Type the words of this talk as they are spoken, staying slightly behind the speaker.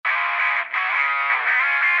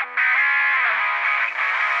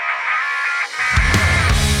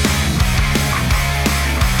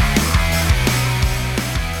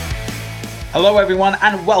Hello, everyone,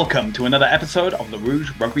 and welcome to another episode of the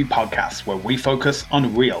Rouge Rugby Podcast, where we focus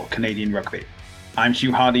on real Canadian rugby. I'm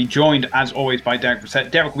Hugh Hardy, joined as always by Derek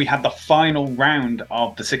Brissett. Derek, we had the final round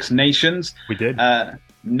of the Six Nations. We did.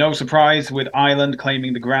 No surprise with Ireland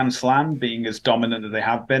claiming the Grand Slam, being as dominant as they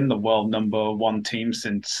have been, the world number one team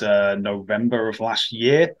since November of last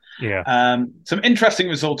year. Yeah. Some interesting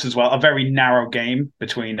results as well. A very narrow game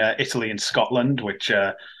between Italy and Scotland, which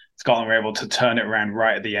Scotland were able to turn it around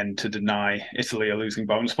right at the end to deny Italy a losing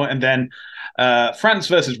bonus point. And then France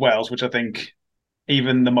versus Wales, which I think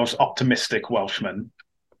even the most optimistic Welshman,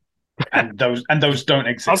 and those don't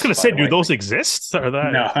exist. I was going to say, do those exist? Or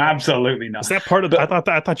that? No, absolutely not. Is that part of?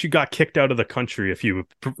 I thought you got kicked out of the country if you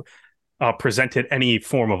presented any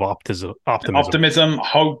form of optimism,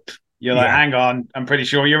 hope. You're like, hang on, I'm pretty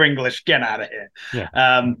sure you're English. Get out of here.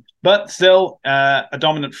 Yeah. But still, a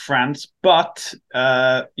dominant France. But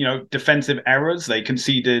defensive errors. They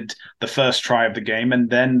conceded the first try of the game, and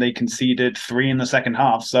then they conceded 3 in the second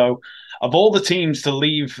half. So, of all the teams to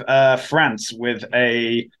leave France with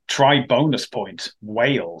a try bonus point,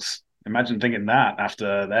 Wales. Imagine thinking that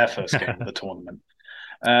after their first game of the tournament.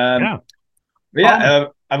 I've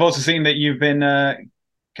also seen that you've been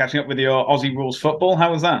catching up with your Aussie rules football.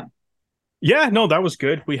 How was that? Yeah, no, that was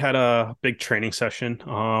good. We had a big training session.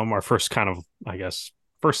 Our first kind of,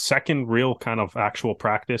 second real kind of actual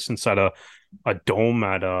practice inside a dome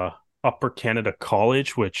at Upper Canada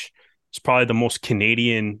College, which is probably the most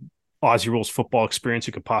Canadian Aussie rules football experience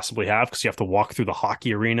you could possibly have, because you have to walk through the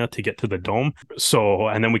hockey arena to get to the dome. So,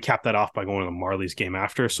 and then we capped that off by going to the Marlies game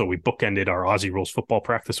after. So we bookended our Aussie rules football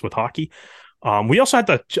practice with hockey. We also had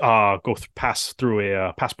to pass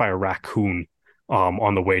by a raccoon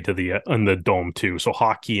on the way to the dome too. So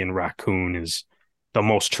hockey and raccoon is the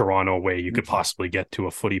most Toronto way you could possibly get to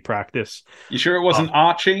a footy practice. You sure it wasn't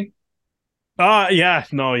Archie? Yeah,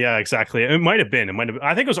 exactly. It might have been.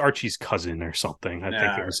 I think it was Archie's cousin or something. I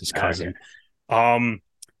think it was his cousin. Okay.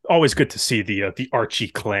 Always good to see the Archie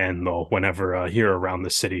clan though. Whenever here around the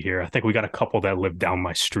city here, I think we got a couple that live down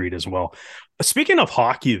my street as well. Speaking of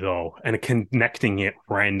hockey though, and connecting it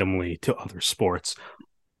randomly to other sports,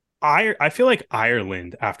 I feel like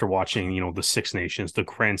Ireland, after watching the Six Nations, the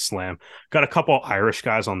Grand Slam, got a couple of Irish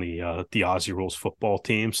guys on the Aussie rules football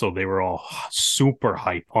team, so they were all super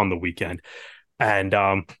hype on the weekend. And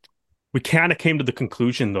we kind of came to the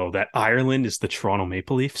conclusion, though, that Ireland is the Toronto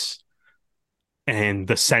Maple Leafs, in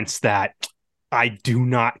the sense that I do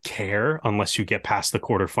not care unless you get past the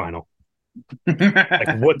quarterfinal.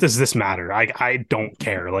 Like, what does this matter? I don't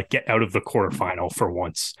care. Like, get out of the quarterfinal for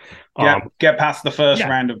once. Get past the first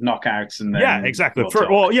round of knockouts, and then exactly. For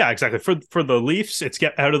the Leafs, it's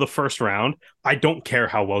get out of the first round. I don't care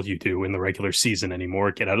how well you do in the regular season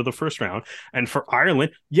anymore. Get out of the first round. And for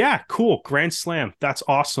Ireland, cool, Grand Slam. That's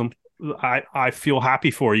awesome. I feel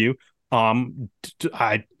happy for you.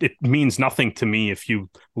 It means nothing to me if you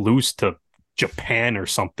lose to Japan or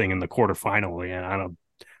something in the quarterfinal, and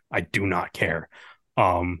I do not care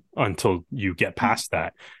until you get past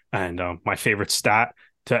that. And my favorite stat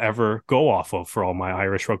to ever go off of for all my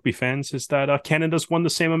Irish rugby fans is that Canada's won the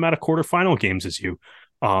same amount of quarterfinal games as you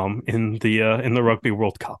in the Rugby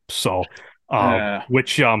World Cup. So,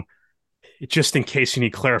 which just in case you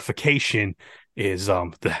need clarification, is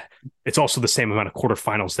it's also the same amount of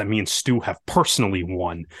quarterfinals that me and Stu have personally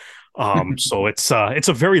won. So it's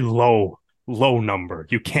a very low number.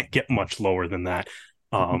 You can't get much lower than that.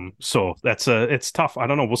 So it's tough. I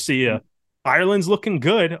don't know. We'll see. Ireland's looking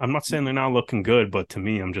good. I'm not saying they're not looking good, but to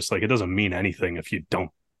me, I'm just like, it doesn't mean anything if you don't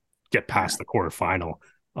get past the quarterfinal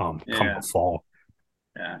come the fall.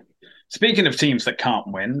 Yeah. Speaking of teams that can't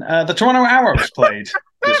win, the Toronto Arrows played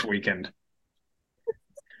this weekend.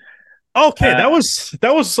 Okay, that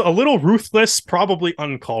was a little ruthless, probably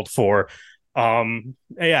uncalled for. That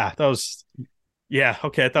was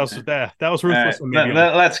ruthless.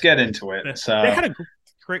 Let's get into it. So they had a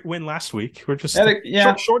great win last week. We're just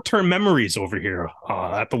short-term memories over here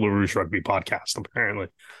at the LaRouge Rugby Podcast, apparently.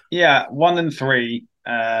 Yeah, 1-3.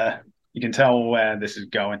 You can tell where this is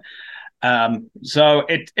going. So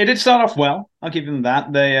it did start off well. I'll give them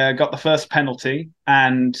that. They got the first penalty,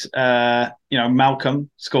 and Malcolm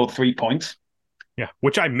scored 3 points. Yeah,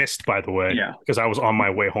 which I missed, by the way. Yeah, because I was on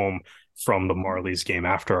my way home from the Marlies game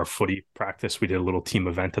after our footy practice. We did a little team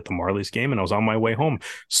event at the Marlies game, and I was on my way home.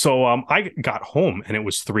 So I got home, and it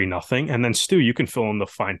was 3-0. And then Stu, you can fill in the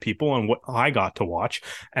fine people on what I got to watch,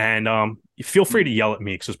 and feel free to yell at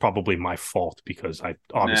me because it's probably my fault because I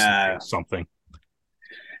obviously did something.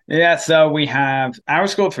 Yeah, so we have Arrow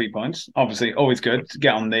scored 3 points. Obviously, always good to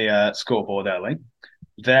get on the scoreboard early.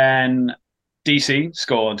 Then DC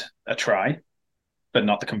scored a try, but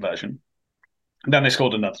not the conversion. Then they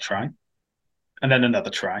scored another try, and then another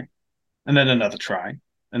try, and then another try,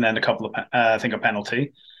 and then a couple of, I think, a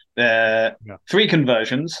penalty. Yeah. 3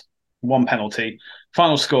 conversions, 1 penalty.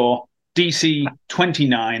 Final score: DC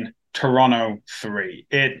 29, Toronto 3.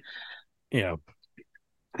 Yeah.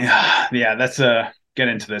 Yeah. Let's get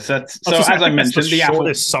into this. So I as I think that's the mentioned,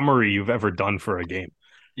 shortest summary you've ever done for a game.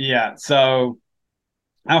 Yeah. So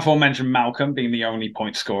aforementioned Malcolm being the only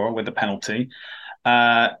point scorer with the penalty.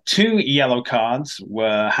 2 yellow cards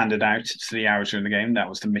were handed out to the Arrows during the game. That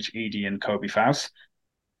was to Mitch Eady and Kobe Faust.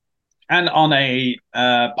 And on a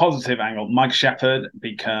positive angle, Mike Shepard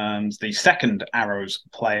becomes the second Arrows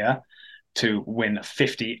player to win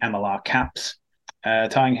 50 MLR caps,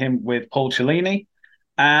 tying him with Paul Cellini.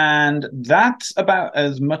 And that's about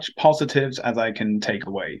as much positives as I can take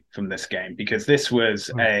away from this game, because this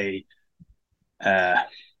was a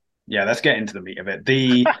yeah, let's get into the meat of it.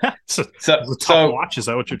 So it was a tough watch. Is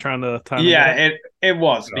that what you're trying to Yeah, get it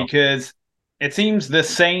was, no. because it seems the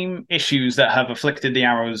same issues that have afflicted the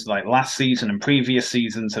Arrows like last season and previous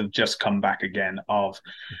seasons have just come back again, of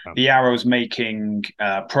the Arrows making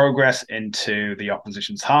progress into the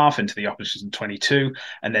opposition's half, into the opposition's 22,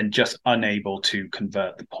 and then just unable to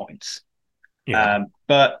convert the points. Yeah.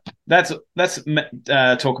 But let's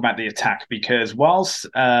talk about the attack, because whilst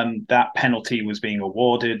that penalty was being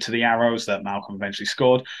awarded to the Arrows that Malcolm eventually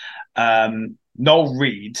scored, Noel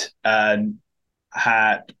Reid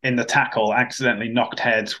had, in the tackle, accidentally knocked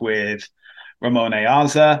heads with Ramon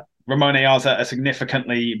Ayarza. Ramon Ayarza, a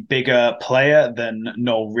significantly bigger player than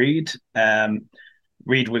Noel Reid.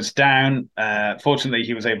 Reid was down. Fortunately,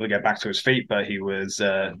 he was able to get back to his feet, but he was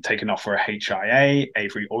taken off for a HIA.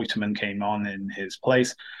 Avery Oiterman came on in his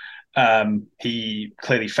place. He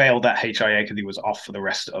clearly failed that HIA because he was off for the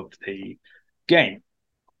rest of the game.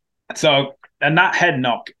 So, and that head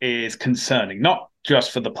knock is concerning, not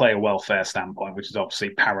just for the player welfare standpoint, which is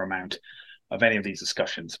obviously paramount of any of these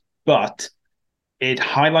discussions, but it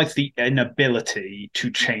highlights the inability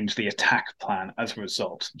to change the attack plan as a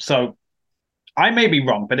result. So I may be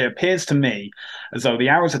wrong, but it appears to me as though the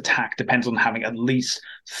Arrows' attack depends on having at least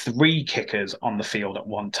 3 kickers on the field at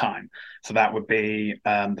one time. So that would be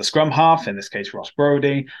the scrum half, in this case, Ross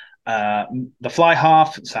Brodie, the fly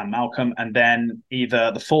half, Sam Malcolm, and then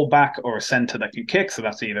either the fullback or a centre that can kick. So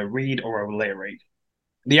that's either Reid or O'Leary.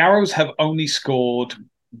 The Arrows have only scored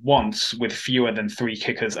once with fewer than 3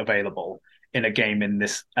 kickers available in a game in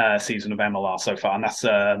this season of MLR so far, and that's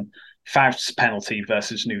Faust's penalty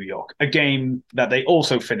versus New York, a game that they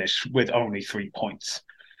also finished with only 3 points.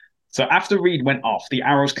 So after Reid went off, the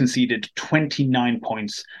Arrows conceded 29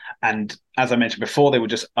 points, and as I mentioned before, they were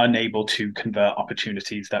just unable to convert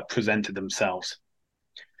opportunities that presented themselves.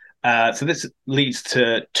 So this leads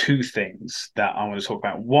to 2 things that I want to talk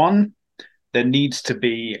about. One, there needs to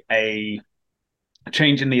be a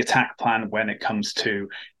change in the attack plan when it comes to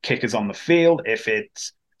kickers on the field. If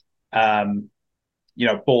it's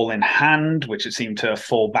ball in hand, which it seemed to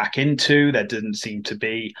fall back into, there didn't seem to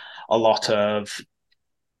be a lot of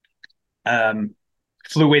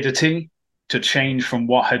fluidity to change from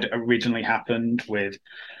what had originally happened with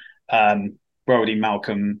Brodie,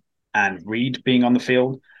 Malcolm, and Reid being on the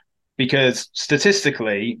field. Because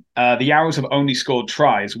statistically, the Arrows have only scored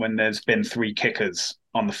tries when there's been 3 kickers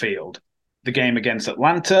on the field. The game against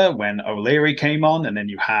Atlanta, when O'Leary came on, and then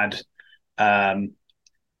you had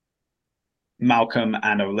Malcolm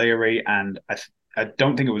and O'Leary, and I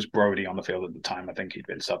don't think it was Brodie on the field at the time. I think he'd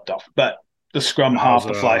been subbed off. But the scrum half,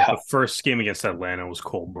 the fly half. The first game against Atlanta was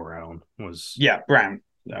Cole Brown. Brown.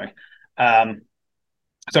 Sorry.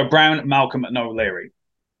 So Brown, Malcolm, and O'Leary.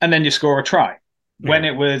 And then you score a try. When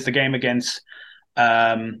it was the game against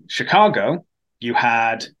Chicago, you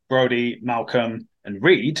had Brodie, Malcolm, and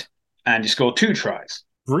Reid, and you scored 2 tries.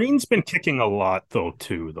 Breen's been kicking a lot,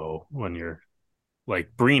 though, when you're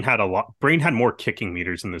like, Breen had more kicking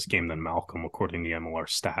meters in this game than Malcolm, according to the MLR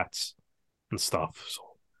stats and stuff. So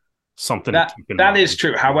something that is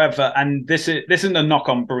true. However, and this isn't a knock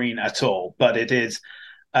on Breen at all, but it is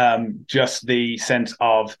just the sense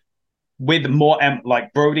of, with more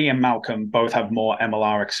like Brodie and Malcolm both have more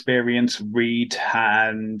MLR experience. Reid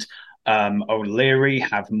and O'Leary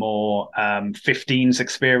have more 15s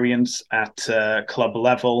experience at club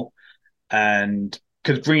level, and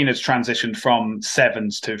because Breen has transitioned from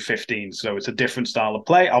 7s to 15s, so it's a different style of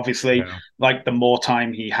play. Obviously, like, the more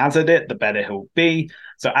time he has at it, the better he'll be.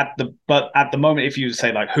 So at the moment, if you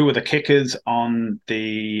say, like, who are the kickers on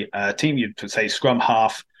the team, you'd say scrum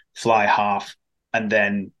half, fly half, and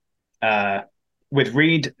then with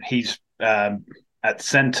Reid, he's at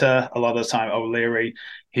centre a lot of the time. O'Leary,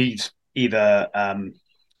 he's either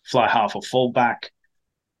fly half or fullback.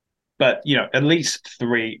 but at least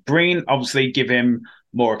three. Breen, obviously, give him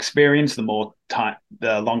more experience. The more time,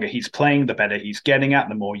 the longer he's playing, the better he's getting at.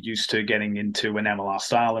 The more used to getting into an MLR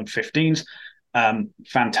style and 15s.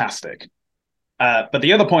 Fantastic. But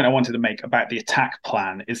the other point I wanted to make about the attack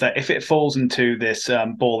plan is that if it falls into this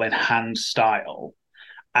ball in hand style,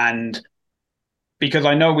 and because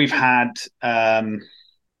I know we've had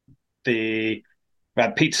we've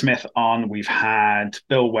had Pete Smith on, we've had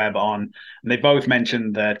Bill Webb on, and they both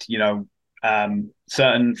mentioned that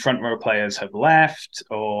certain front row players have left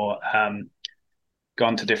or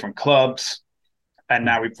gone to different clubs, and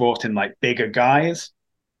now we've brought in like bigger guys.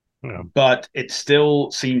 Yeah. But it still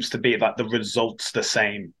seems to be like the result's the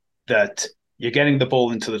same, that you're getting the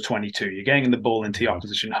ball into the 22, you're getting the ball into the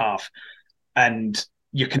opposition half, and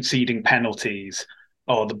you're conceding penalties,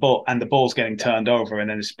 or the ball's getting turned over, and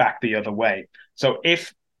then it's back the other way. So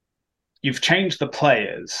if you've changed the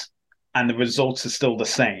players and the results are still the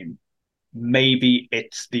same, maybe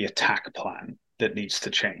it's the attack plan that needs to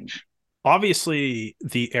change. Obviously,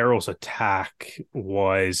 the Arrows attack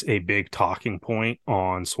was a big talking point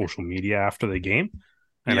on social media after the game.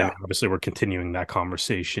 And I mean, obviously, we're continuing that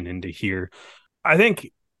conversation into here. I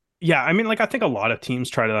think, I think a lot of teams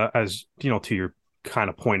try to, as to your kind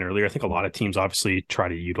of point earlier, I think a lot of teams obviously try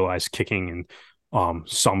to utilize kicking, and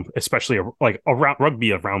some, especially like around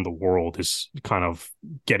rugby around the world, is kind of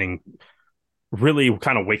getting really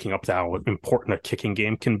kind of waking up to how important a kicking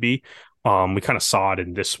game can be. We kind of saw it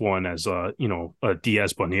in this one as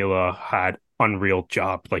Diaz Bonilla had unreal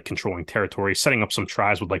job like controlling territory, setting up some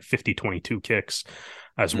tries with like 50-22 kicks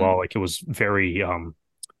as well. Like it was very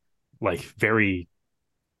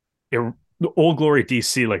the Old Glory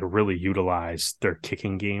DC like really utilized their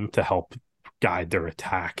kicking game to help guide their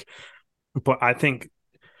attack. But I think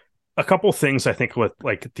a couple things with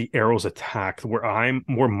like the Arrows attack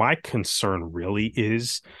where my concern really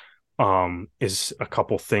is a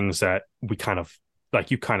couple things that we kind of like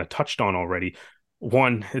you kind of touched on already.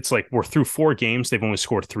 One, it's like we're through 4 games, they've only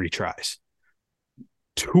scored 3 tries.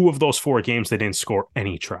 2 of those 4 games they didn't score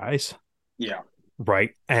any tries. Yeah.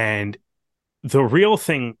 Right. And the real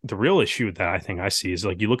issue that I think I see is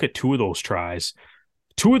like you look at 2 of those tries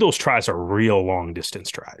are real long distance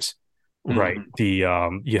tries. Right.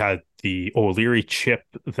 You had the O'Leary chip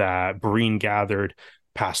that Breen gathered,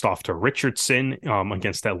 passed off to Richardson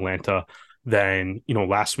against Atlanta. Then,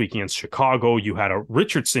 last week against Chicago, you had a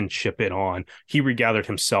Richardson chip it on. He regathered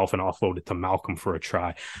himself and offloaded to Malcolm for a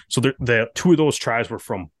try. So the 2 of those tries were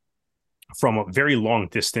from a very long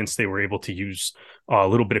distance. They were able to use a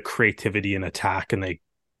little bit of creativity and attack, and they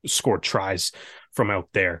scored tries from out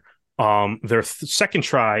there. Their second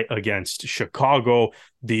try against Chicago,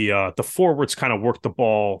 the forwards kind of worked the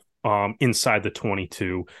ball inside the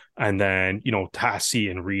 22, and then Tassie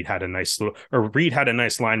and Reed had a nice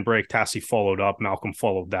line break. Tassie followed up, Malcolm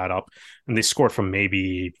followed that up, and they scored from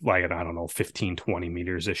maybe like 15-20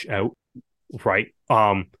 meters ish out. Right.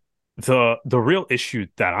 The real issue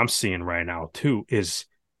that I'm seeing right now too is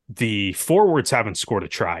the forwards haven't scored a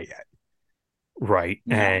try yet. Right.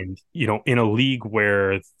 Yeah. And, in a league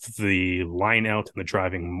where the line out and the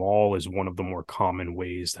driving maul is one of the more common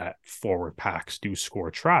ways that forward packs do score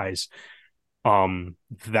tries,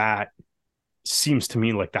 that seems to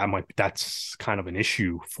me like that's kind of an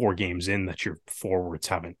issue 4 games in, that your forwards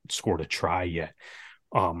haven't scored a try yet.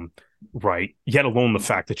 Right. Yet alone the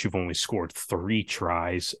fact that you've only scored 3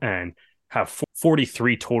 tries and have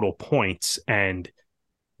 43 total points, and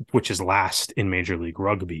which is last in Major League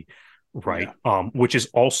Rugby. Right. Yeah. Which is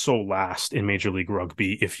also last in Major League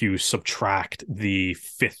Rugby if you subtract the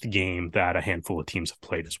 5th game that a handful of teams have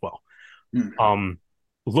played as well.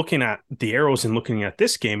 Looking at the Arrows and looking at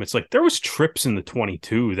this game, it's like there was trips in the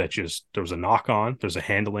 22 that there was a knock on, there's a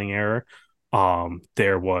handling error.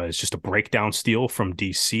 There was just a breakdown steal from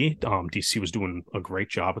DC. DC was doing a great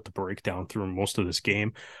job at the breakdown through most of this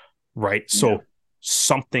game. Right. So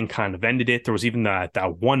something kind of ended it. There was even that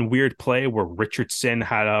one weird play where Richardson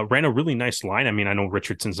ran a really nice line. I mean, I know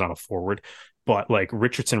Richardson's not a forward, but like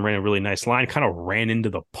Richardson ran a really nice line, kind of ran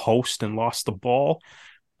into the post and lost the ball,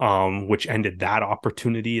 which ended that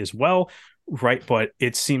opportunity as well. Right. But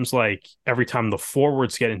it seems like every time the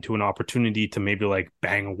forwards get into an opportunity to maybe like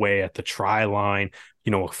bang away at the try line,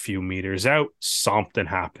 a few meters out, something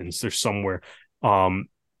happens. There's somewhere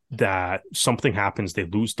that something happens, they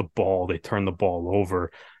lose the ball, they turn the ball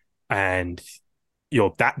over. And,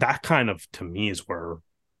 that kind of, to me, is where,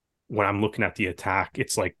 when I'm looking at the attack,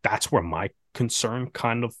 it's like, that's where my concern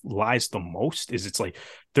kind of lies the most. Is it's like,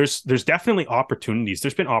 there's definitely opportunities.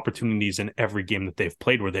 There's been opportunities in every game that they've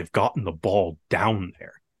played where they've gotten the ball down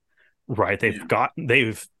there. Right.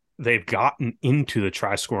 They've they've gotten into the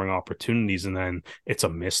try scoring opportunities, and then it's a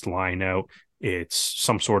missed line out. It's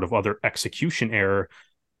some sort of other execution error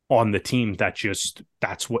on the team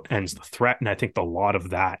that's what ends the threat. And I think a lot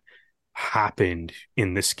of that happened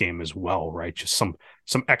in this game as well, right? Just some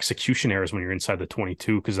execution errors when you're inside the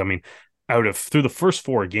 22. Because I mean, through the first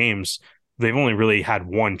 4 games, they've only really had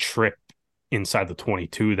one trip inside the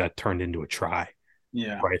 22 that turned into a try.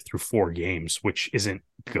 Yeah. Right, through 4 games, which isn't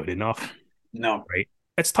good enough. No. Right.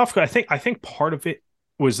 It's tough. I think part of it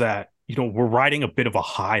was that, we're riding a bit of a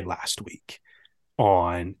high last week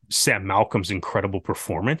on Sam Malcolm's incredible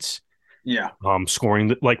performance. Yeah.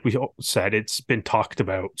 Scoring, like we said, it's been talked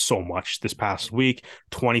about so much this past week.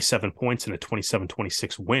 27 points in a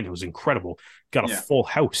 27-26 win. It was incredible. Got a full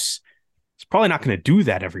house. It's probably not going to do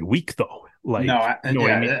that every week, though. Like, no,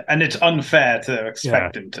 what I mean? And it's unfair to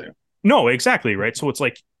expect him to. No, exactly, right? So it's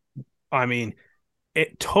like, I mean,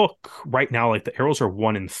 it took right now, like the Arrows are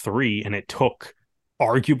 1-3, and it took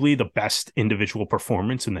arguably the best individual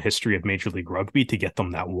performance in the history of Major League Rugby to get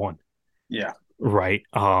them that one. Yeah. Right.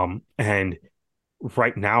 And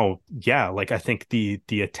right now, like I think the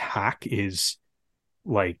attack is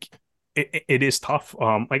like it is tough.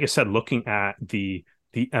 Like I said, looking at the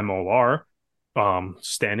MLR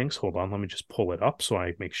standings. Hold on, let me just pull it up so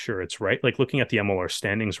I make sure it's right. Like looking at the MLR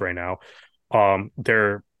standings right now,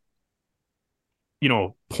 they're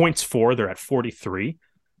points for, they're at 43.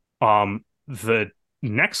 The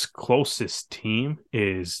next closest team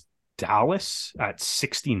is Dallas at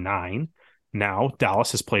 69. Now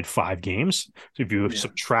Dallas has played 5 games. So if you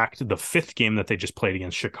subtract the 5th game that they just played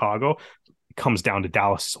against Chicago, it comes down to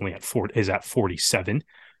Dallas is only at 47,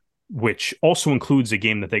 which also includes a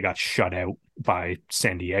game that they got shut out by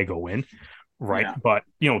San Diego in. Right. Yeah. But,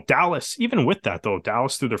 Dallas, even with that, though,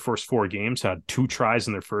 Dallas through their first 4 games had 2 tries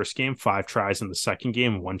in their first game, 5 tries in the second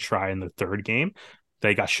game, 1 try in the third game.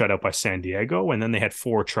 They got shut out by San Diego, and then they had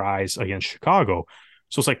 4 tries against Chicago.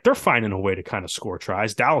 So it's like they're finding a way to kind of score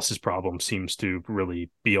tries. Dallas's problem seems to really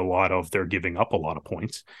be a lot of they're giving up a lot of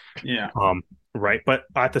points. Yeah. Right. But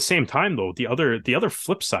at the same time, though, the other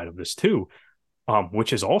flip side of this too,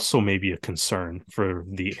 which is also maybe a concern for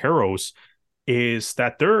the Arrows, is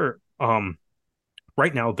that they're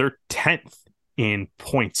right now they're 10th in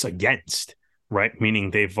points against, right?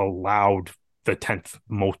 Meaning they've allowed the 10th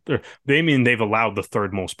most, they've allowed the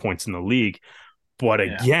 3rd most points in the league. But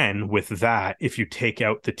again, with that, if you take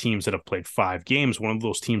out the teams that have played 5 games, one of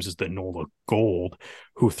those teams is the NOLA Gold,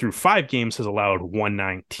 who through 5 games has allowed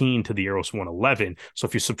 119 to the Arrows 111. So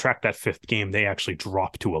if you subtract that 5th game, they actually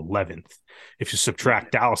drop to 11th. If you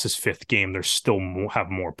subtract Dallas's 5th game, they still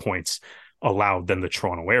have more points allowed than the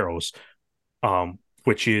Toronto Arrows,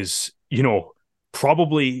 which is,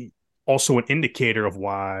 probably also an indicator of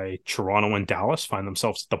why Toronto and Dallas find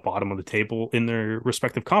themselves at the bottom of the table in their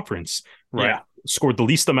respective conference, right? Yeah. Scored the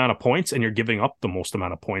least amount of points and you're giving up the most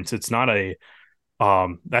amount of points. It's not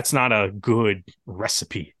that's not a good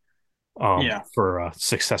recipe for a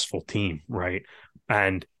successful team, right?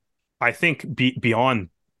 And I think beyond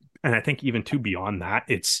that,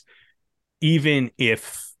 it's even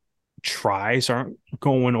if tries aren't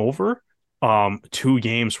going over, 2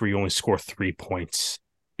 games where you only score 3 points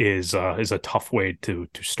is a tough way to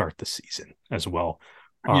start the season as well.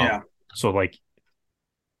 So like,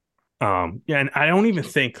 and I don't even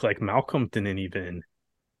think like Malcolm didn't even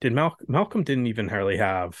hardly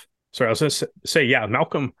have. Sorry, I was going to say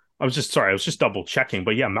Malcolm. I was just double checking,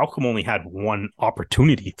 but Malcolm only had 1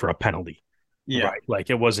 opportunity for a penalty. Yeah, right? Like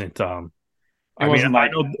it wasn't. I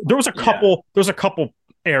know there was a couple. There's a couple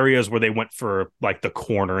areas where they went for like the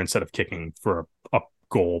corner instead of kicking for a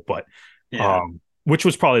goal, but which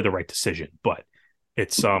was probably the right decision. But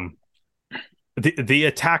it's the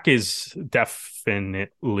attack is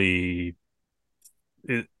definitely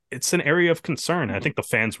it's an area of concern. I think the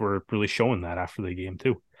fans were really showing that after the game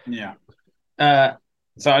too. Yeah.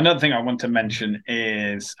 So another thing I want to mention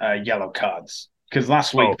is yellow cards, because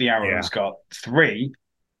last week the Arrows got 3,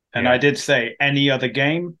 and I did say any other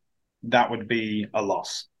game that would be a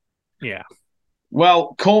loss. Yeah.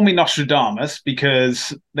 Well, call me Nostradamus,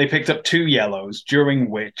 because they picked up 2 yellows, during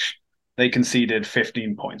which they conceded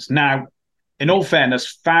 15 points. Now, in all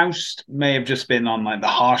fairness, Faust may have just been on like the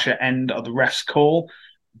harsher end of the ref's call,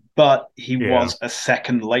 but he was a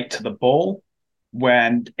second late to the ball.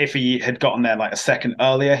 When if he had gotten there like a second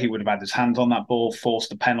earlier, he would have had his hands on that ball,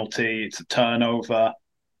 forced a penalty. It's a turnover,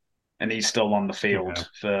 and he's still on the field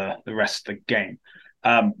for the rest of the game,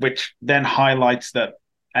 which then highlights that.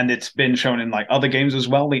 And it's been shown in like other games as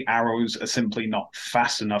well. The Arrows are simply not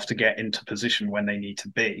fast enough to get into position when they need to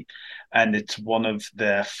be. And it's one of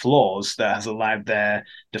their flaws that has allowed their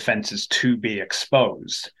defenses to be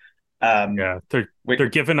exposed. Yeah, they're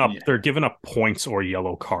giving up points or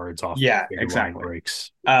yellow cards off Yeah, line exactly.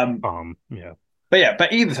 breaks. Yeah.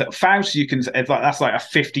 But either Faust, you can it's like that's like a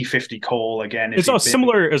 50-50 call again. It's a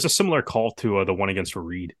similar call to the one against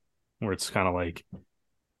Reed, where it's kind of like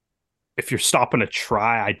if you're stopping a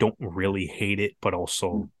try, I don't really hate it, but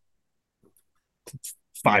also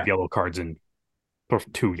five yellow cards in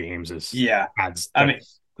 2 games that's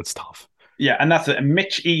tough. Yeah, and that's it.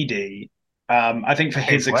 Mitch Eady, I think for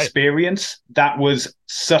his experience, that was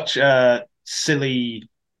such a silly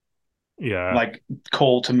like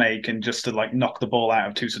call to make, and just to like knock the ball out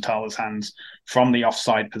of Tusitala's hands from the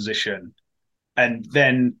offside position. And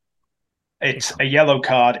then it's a yellow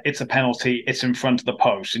card, it's a penalty, it's in front of the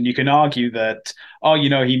post. And you can argue that,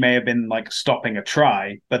 he may have been like stopping a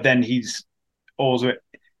try, but then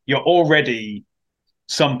you're already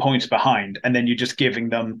some points behind, and then you're just giving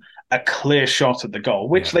them a clear shot at the goal,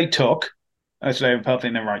 which they took, as they were perfectly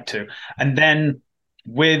in the right to. And then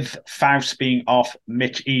with Faust being off,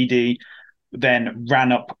 Mitch Eady then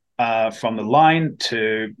ran up from the line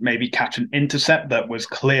to maybe catch an intercept that was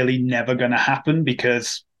clearly never going to happen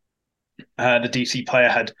because the DC player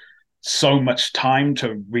had so much time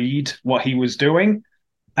to read what he was doing.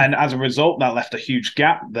 And as a result, that left a huge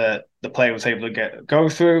gap that the player was able to go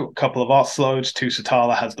through. A couple of offloads.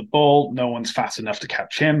 Tusitala has the ball. No one's fast enough to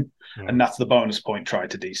catch him. Yeah. And that's the bonus point try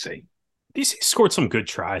to DC. DC scored some good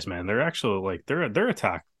tries, man. They're actually like their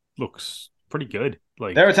attack looks pretty good.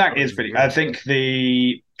 Like their attack is pretty. I think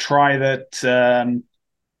the try that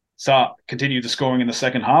continued the scoring in the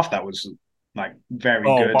second half, that was like very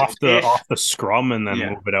good. Off the scrum and then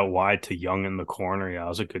move it out wide to Young in the corner. Yeah, it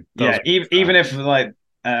was a good. Even if like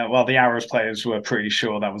the Arrows players were pretty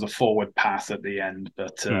sure that was a forward pass at the end,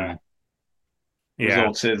 but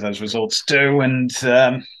results is as results do, and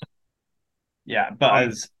I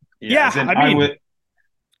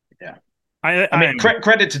mean,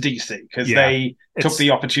 credit to DC because they took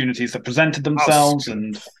the opportunities that presented themselves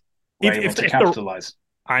and were able to capitalize.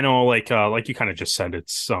 I know, like you kind of just said,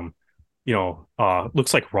 it's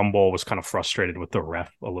looks like Rumble was kind of frustrated with the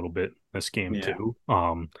ref a little bit this game too.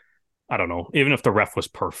 I don't know. Even if the ref was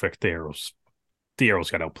perfect, the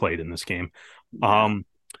Arrows got outplayed in this game.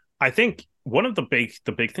 I think one of the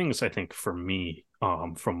big things I think for me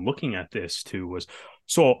from looking at this too was,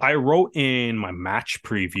 so I wrote in my match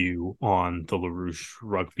preview on the LaRouche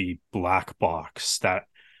Rugby Black Box that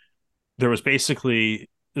there was basically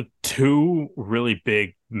 2 really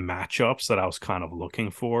big matchups that I was kind of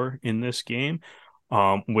looking for in this game,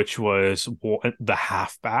 which was the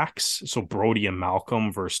halfbacks, so Brody and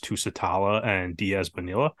Malcolm versus Tusitala and Diaz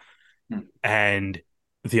Bonilla, and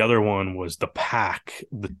the other one was the pack,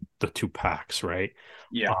 the 2 packs, right?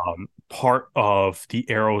 Yeah. Part of the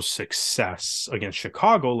Arrows' success against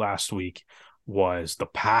Chicago last week was the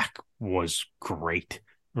pack was great,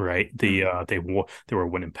 right? They were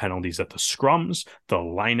winning penalties at the scrums. The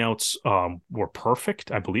lineouts were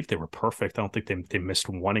perfect. I believe they were perfect. I don't think they missed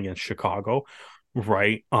one against Chicago,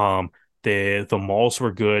 right? The mauls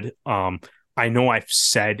were good. I know I've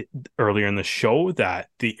said earlier in the show that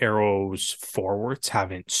the Arrows forwards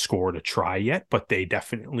haven't scored a try yet, but they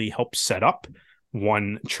definitely helped set up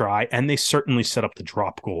one try, and they certainly set up the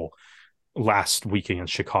drop goal last week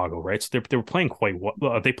against Chicago, right? So they were playing quite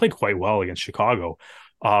well. They played quite well against Chicago.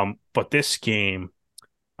 But this game,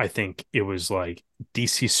 I think it was like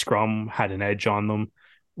DC scrum had an edge on them,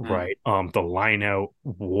 right? The line out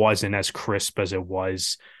wasn't as crisp as it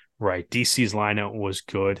was, right? DC's line out was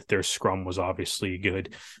good. Their scrum was obviously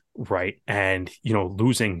good, right? And,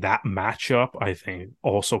 losing that matchup, I think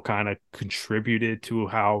also kind of contributed to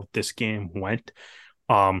how this game went.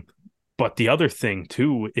 But the other thing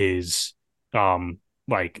too is,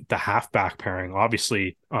 like the halfback pairing,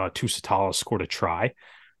 obviously Tusitala scored a try,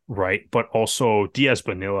 right? But also Diaz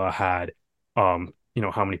Bonilla had, how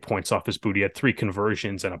many points off his boot? He had 3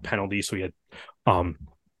 conversions and a penalty. So he had,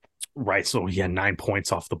 right. So he had 9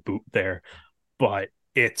 points off the boot there, but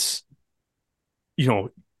it's,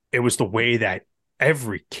 it was the way that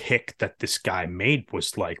every kick that this guy made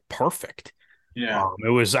was like perfect. Yeah. It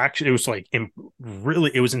was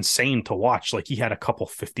insane to watch. Like he had a couple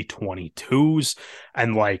 50-22s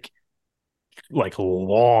and like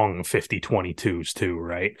long 50-22s too,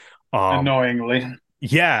 right? Annoyingly.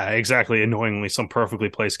 Yeah, exactly. Annoyingly, some perfectly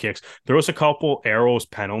placed kicks. There was a couple Arrows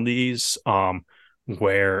penalties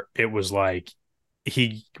where it was like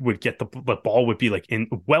he would get the ball would be like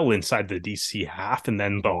inside the DC half, and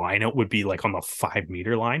then the lineout would be like on the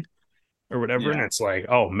 5-meter line or whatever. Yeah. And it's like,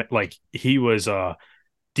 like he was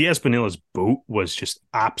Diaz Bonilla's boot was just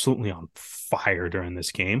absolutely on fire during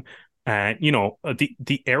this game. And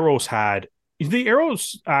the Arrows had, the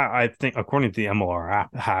Arrows, I think, according to the MLR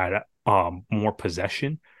app, had more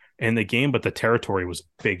possession in the game, but the territory was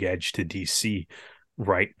big edge to DC,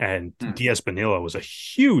 right? And Diaz Bonilla was a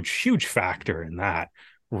huge factor in that,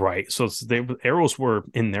 right? So the Arrows were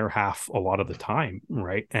in their half a lot of the time,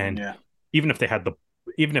 right? And even if they had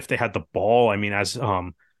the ball, I mean, as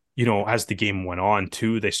as the game went on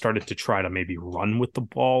too, they started to try to maybe run with the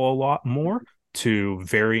ball a lot more to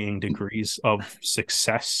varying degrees of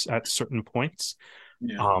success at certain points.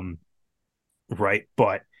 Right.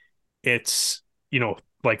 But it's,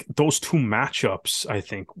 like those two matchups, I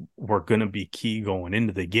think, were going to be key going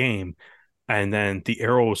into the game. And then the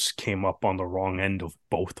Arrows came up on the wrong end of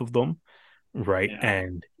both of them. Right.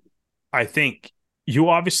 And I think you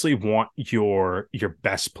obviously want your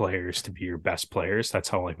best players to be your best players. That's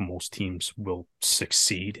how like most teams will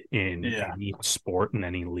succeed in any sport, in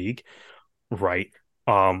any league. Right.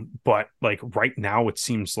 But like right now it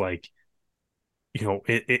seems like,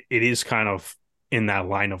 it is kind of in that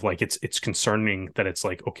line of like it's concerning that it's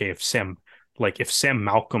like, okay, if Sam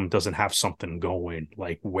Malcolm doesn't have something going,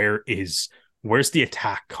 like where's the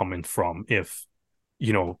attack coming from if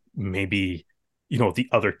maybe the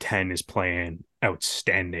other 10 is playing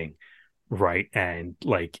outstanding, right? And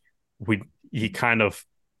like he kind of,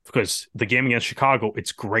 because the game against Chicago,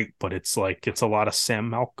 it's great, but it's like it's a lot of Sam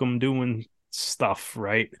Malcolm doing stuff,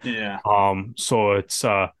 right? So it's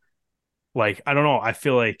like I don't know, I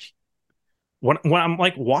feel like when I'm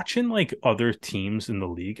like watching like other teams in the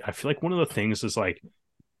league, I feel like one of the things is like,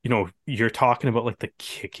 you're talking about like the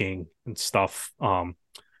kicking and stuff,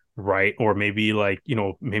 right? Or maybe like,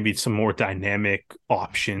 maybe some more dynamic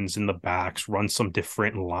options in the backs, run some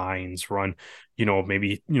different lines,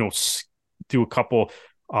 maybe, do a couple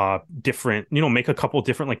different, make a couple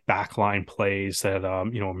different like backline plays that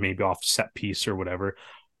maybe off set piece or whatever.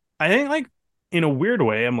 I think like in a weird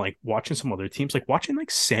way, I'm like watching some other teams, like watching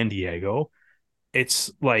like San Diego.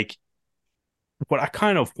 It's like what I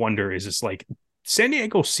kind of wonder is it's like San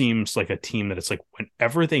Diego seems like a team that it's like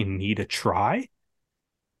whenever they need a try,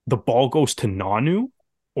 the ball goes to Nanu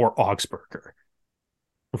or Augsburger,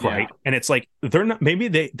 right? And it's like they're not, maybe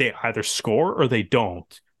they either score or they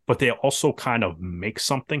don't, but they also kind of make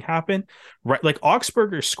something happen, right? Like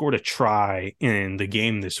Augsburger scored a try in the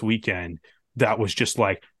game this weekend that was just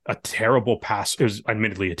like a terrible pass. It was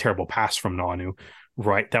admittedly a terrible pass from Nanu,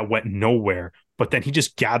 right? That went nowhere. But then he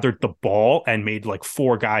just gathered the ball and made like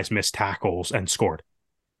 4 guys miss tackles and scored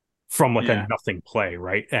from like a nothing play,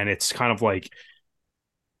 right? And it's kind of like,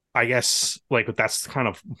 I guess like that's kind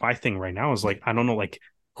of my thing right now is like, I don't know, like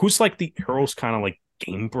who's like the Arrows kind of like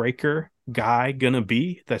game breaker guy gonna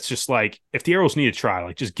be? That's just like, if the Arrows need a try,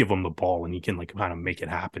 like just give them the ball and he can like kind of make it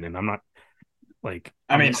happen. And I'm not like,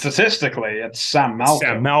 I mean, statistically, it's Sam Malcolm.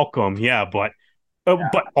 Sam Malcolm, yeah, but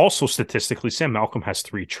also statistically, Sam Malcolm has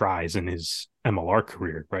 3 tries in his MLR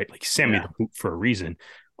career, right? Like Sammy the Hoop for a reason.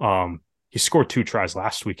 He scored 2 tries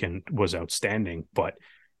last week and was outstanding, but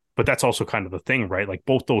that's also kind of the thing, right? Like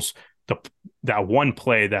both those, that one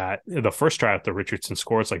play, that the first try that Richardson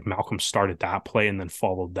scores, like Malcolm started that play and then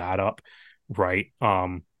followed that up, right?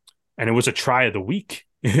 And it was a try of the week.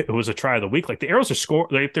 It was a try of the week. Like the Arrows are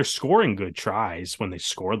they're scoring good tries when they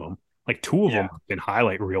score them. Like 2 of them have been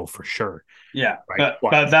highlight reel for sure. Yeah, right?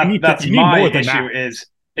 but that's my issue is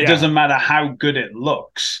it doesn't matter how good it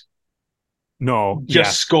looks. No,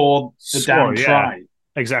 just score the damn try.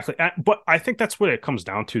 Exactly. But I think that's what it comes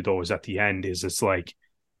down to, though, is at the end is it's like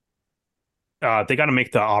they got to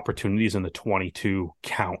make the opportunities in the 22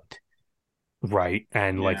 count, right?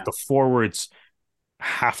 And like the forwards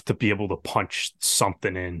have to be able to punch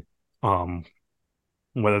something in,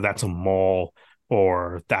 whether that's a maul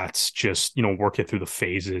or that's just, work it through the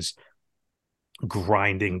phases,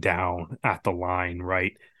 grinding down at the line,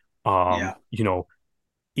 right?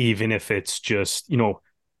 Even if it's just,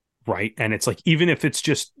 right. And it's like, even if it's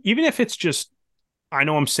just, I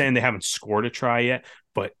know I'm saying they haven't scored a try yet,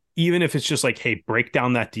 but even if it's just like, hey, break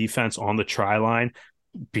down that defense on the try line,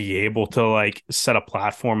 be able to like set a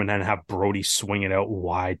platform and then have Brody swing it out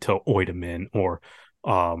wide to Oideman or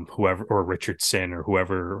whoever, or Richardson or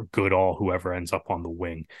whoever, Goodall, whoever ends up on the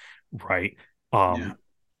wing, right?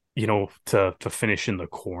 To finish in the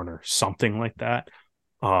corner, something like that.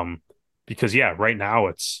 Because right now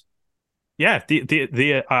it's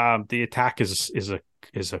the attack is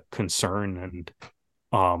a concern, and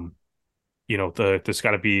there's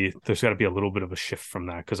got to be a little bit of a shift from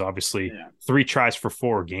that, because obviously 3 tries for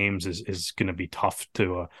 4 games is going to be tough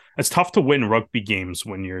to it's tough to win rugby games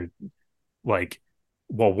when you're like,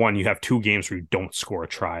 well, one, you have 2 games where you don't score a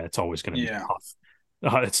try. It's always going to be tough.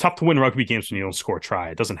 It's tough to win rugby games when you don't score a try.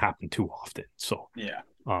 It doesn't happen too often. So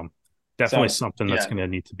definitely So something that's yeah, going to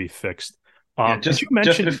need to be fixed. yeah. Did you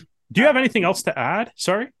mention? Do you have anything else to add?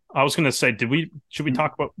 Sorry, I was going to say, should we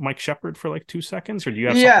talk about Mike Sheppard for like 2 seconds, or do you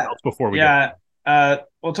have something Yeah, else before we get? yeah.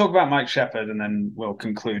 We'll talk about Mike Sheppard and then we'll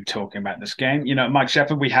conclude talking about this game. Mike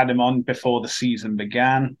Sheppard, we had him on before the season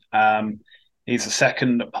began. He's the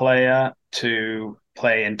second player to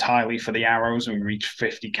play entirely for the Arrows and reach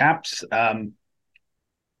 50 caps.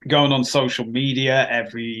 Going on social media,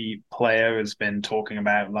 every player has been talking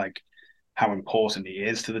about like how important he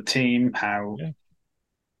is to the team, how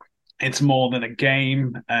it's more than a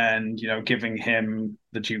game, and giving him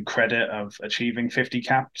the due credit of achieving 50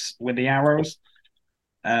 caps with the Arrows.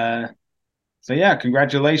 So yeah,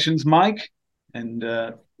 congratulations, Mike, and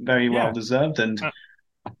very well deserved. And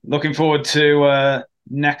looking forward to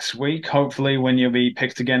next week, hopefully, when you'll be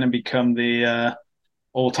picked again and become the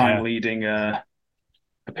all-time leading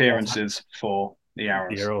appearances for the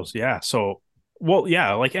Arrows. The Arrows, yeah. So, well,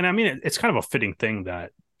 yeah, like, and I mean, it's kind of a fitting thing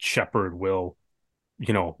that Sheppard will,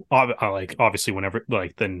 like obviously whenever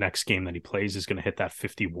like the next game that he plays is going to hit that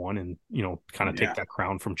 51 and kind of take that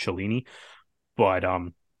crown from Cellini, but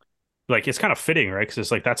like it's kind of fitting, right? Because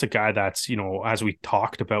it's like that's a guy that's as we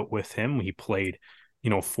talked about with him, he played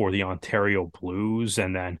for the Ontario Blues,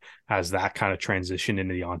 and then as that kind of transitioned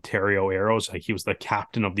into the Ontario Arrows, like he was the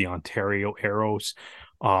captain of the Ontario Arrows,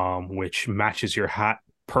 which matches your hat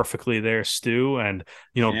perfectly there, Stu. And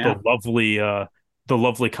the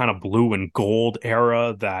lovely kind of blue and gold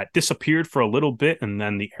era that disappeared for a little bit, and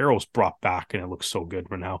then the Arrows brought back, and it looks so good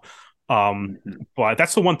right now. But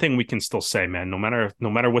that's the one thing we can still say, man. No matter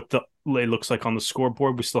what it looks like on the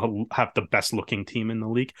scoreboard, we still have the best looking team in the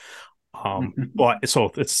league. But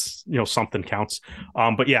so it's something counts.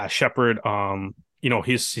 But yeah, Sheppard,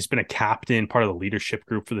 he's been a captain, part of the leadership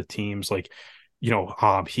group for the teams. Like,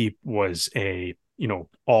 he was a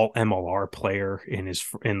all MLR player in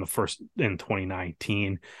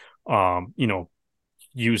 2019.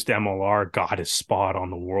 Used MLR, got his spot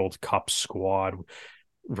on the World Cup squad,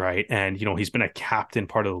 right? And he's been a captain,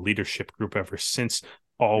 part of the leadership group ever since.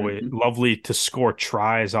 Always lovely to score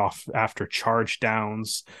tries off after charge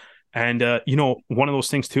downs. And one of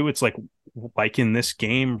those things too, it's like in this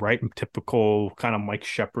game, right? Typical kind of Mike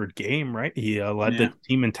Sheppard game, right? He led the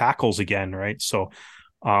team in tackles again, right? So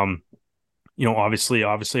obviously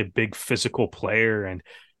a big physical player, and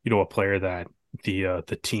a player that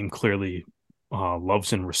the team clearly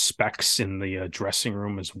loves and respects in the dressing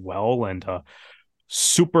room as well. And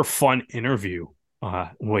super fun interview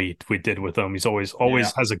we did with him. He's always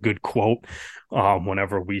has a good quote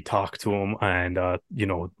whenever we talk to him, and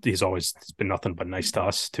he's been nothing but nice to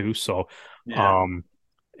us too. So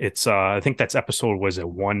it's I think that's episode was at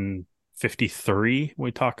 153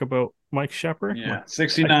 we talk about Mike Sheppard.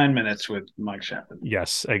 69 minutes with Mike Sheppard.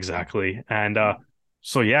 Yes, exactly. And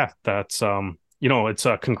so yeah, that's it's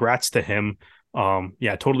congrats to him.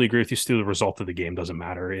 Totally agree with you, Stu. The result of the game doesn't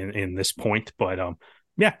matter in this point, but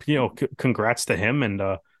congrats to him. And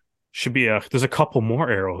should be there's a couple more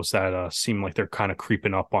Arrows that seem like they're kind of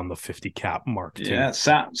creeping up on the 50 cap mark too. Yeah,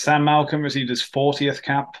 Sam Malcolm received his 40th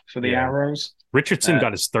cap for the Arrows. Richardson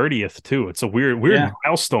got his 30th too. It's a weird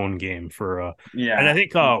milestone game for and I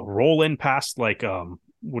think Roland passed like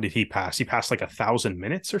what did he pass? He passed like 1,000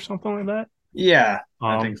 minutes or something like that. Yeah,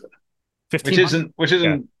 I think so. Which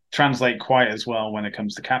isn't translate quite as well when it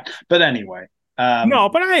comes to cap. But anyway. No,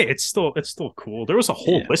 but it's still cool. There was a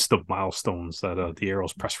whole list of milestones that the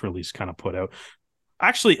Arrows press release kind of put out.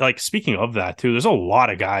 Actually, like speaking of that too, there's a lot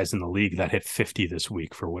of guys in the league that hit 50 this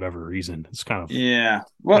week for whatever reason. It's kind of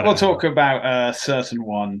We'll talk about a certain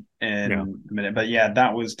one in a minute, but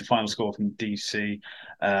that was the final score from DC.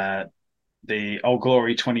 The Old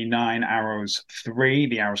Glory 29, Arrows 3.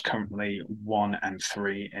 The Arrows currently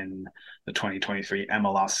 1-3 in the 2023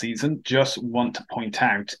 MLR season. Just want to point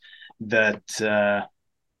out that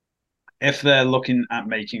if they're looking at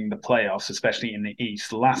making the playoffs, especially in the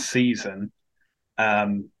East, last season,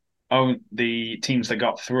 the teams that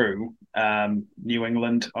got through, New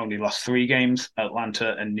England only lost 3 games,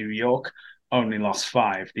 Atlanta and New York only lost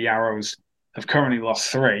 5. The Arrows have currently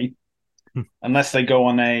lost 3, unless they go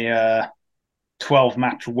on a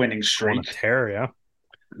 12-match winning streak.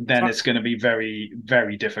 Then it's going to be very,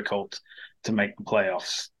 very difficult to make the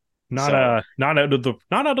playoffs. Not out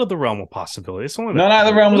of the realm of possibility. It's only not out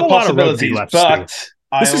of the realm of possibilities, but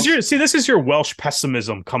this is your Welsh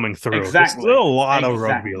pessimism coming through. Exactly. There's still a lot of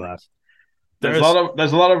rugby left. There's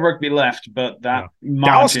a lot of rugby left, but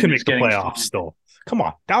Dallas can make the playoffs still. Come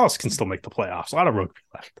on, Dallas can still make the playoffs. A lot of rugby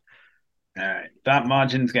left. All right, that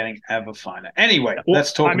margin's getting ever finer. Anyway, Well,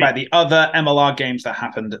 let's talk I mean, about the other MLR games that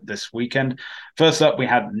happened this weekend. First up, we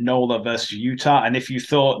had NOLA versus Utah. And if you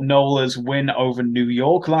thought NOLA's win over New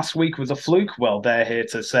York last week was a fluke, well, they're here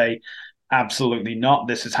to say absolutely not.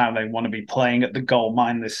 This is how they want to be playing at the gold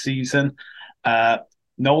mine this season.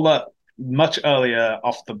 NOLA much earlier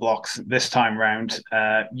off the blocks this time round.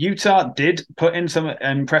 Utah did put in some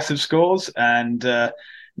impressive scores and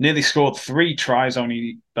nearly scored 3 tries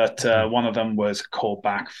only, but one of them was called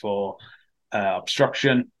back for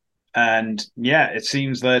obstruction. And yeah, it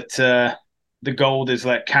seems that the Gold is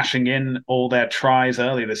like cashing in all their tries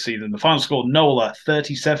early this season. The final score: NOLA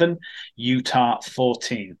 37, Utah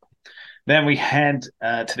 14. Then we head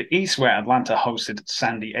to the east where Atlanta hosted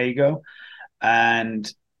San Diego.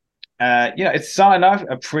 And it started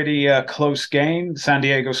out a pretty close game. San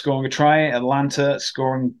Diego scoring a try, Atlanta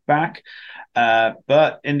scoring back.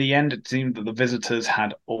 But in the end, it seemed that the visitors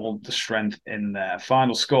had all the strength in their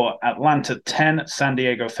final score. Atlanta 10, San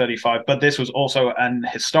Diego 35. But this was also an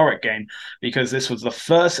historic game because this was the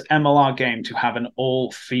first MLR game to have an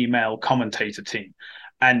all-female commentator team.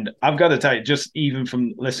 And I've got to tell you, just even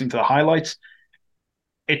from listening to the highlights,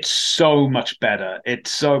 it's so much better.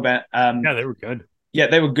 It's so bad. yeah, they were good. Yeah,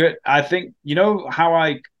 they were good. I think, you know how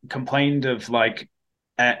I complained of like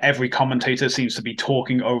every commentator seems to be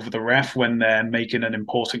talking over the ref when they're making an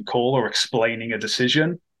important call or explaining a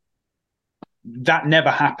decision? That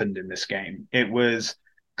never happened in this game. It was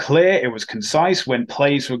clear, it was concise when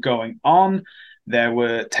plays were going on. They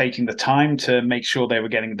were taking the time to make sure they were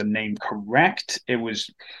getting the name correct. It was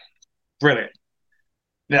brilliant.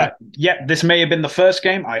 Yeah, this may have been the first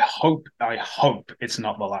game. I hope it's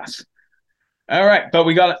not the last. All right, but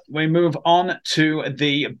we move on to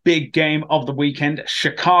the big game of the weekend: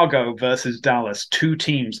 Chicago versus Dallas. 2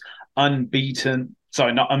 teams unbeaten.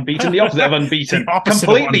 Sorry, not unbeaten. The opposite of unbeaten. Opposite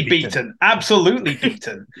Completely of unbeaten. beaten. Absolutely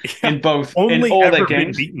beaten in both Only in all ever their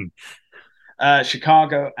games. Been beaten.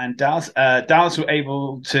 Chicago and Dallas. Dallas were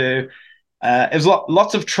able to. It was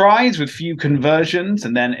lots of tries with few conversions,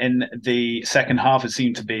 and then in the second half, it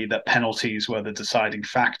seemed to be that penalties were the deciding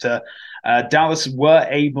factor. Dallas were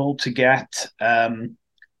able to get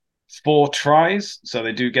 4 tries, so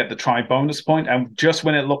they do get the try bonus point. And just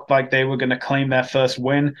when it looked like they were going to claim their first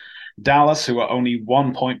win, Dallas, who are only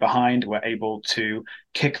 1 point behind, were able to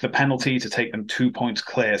kick the penalty to take them 2 points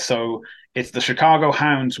clear. So it's the Chicago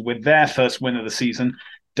Hounds with their first win of the season.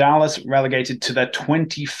 Dallas relegated to their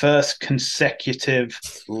 21st consecutive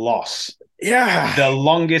loss. Yeah. The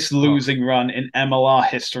longest losing run in MLR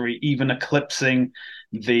history, even eclipsing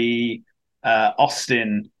the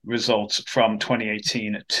Austin results from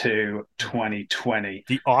 2018 to 2020.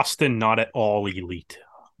 The Austin not at all elite.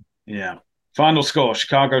 Yeah. Final score: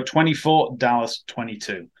 Chicago 24, Dallas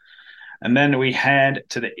 22. And then we head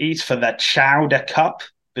to the east for the Chowder Cup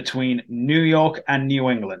between New York and New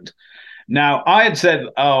England. Now, I had said,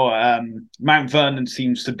 Mount Vernon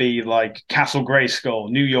seems to be like Castle Grayskull.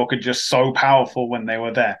 New York are just so powerful when they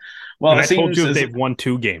were there. Well, and I told you they've won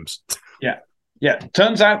 2 games. Yeah.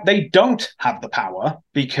 Turns out they don't have the power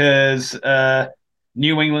because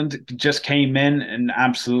New England just came in and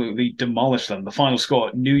absolutely demolished them. The final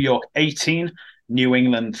score: New York 18, New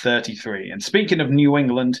England 33. And speaking of New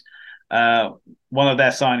England, one of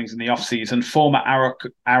their signings in the offseason, former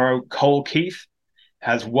Arrow Cole Keith,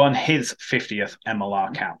 has won his 50th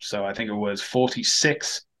MLR cap. So I think it was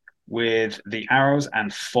 46 with the Arrows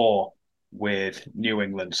and 4 with New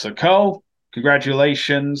England. So Cole,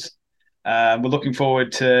 congratulations. We're looking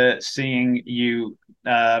forward to seeing you,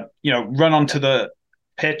 run onto the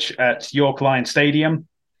pitch at York Lion Stadium.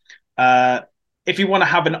 If you want to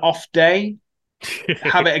have an off day,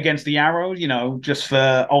 have it against the Arrows, just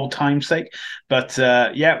for old time's sake. But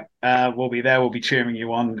we'll be there. We'll be cheering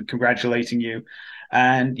you on, congratulating you.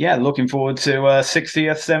 And yeah, looking forward to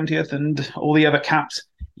 60th, 70th, and all the other caps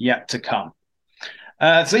yet to come.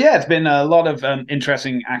 It's been a lot of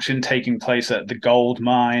interesting action taking place at the gold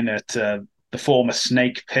mine, at the former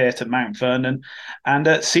Snake Pit at Mount Vernon, and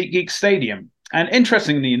at SeatGeek Stadium. And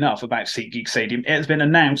interestingly enough, about SeatGeek Stadium, it has been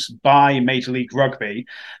announced by Major League Rugby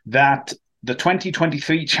that the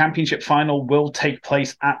 2023 championship final will take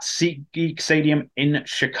place at SeatGeek Stadium in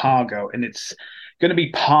Chicago, and it's going to be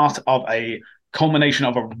part of a culmination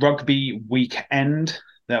of a rugby weekend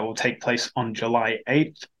that will take place on July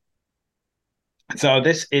 8th. So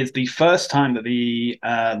this is the first time that the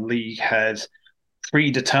league has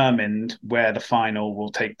predetermined where the final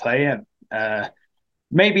will take place.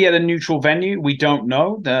 Maybe at a neutral venue, we don't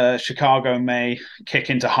know. Chicago may kick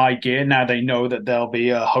into high gear now they know that they'll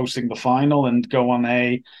be hosting the final and go on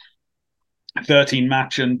a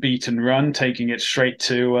 13-match unbeaten run, taking it straight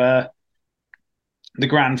to the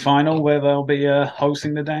grand final where they'll be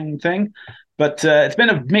hosting the dang thing. But it's been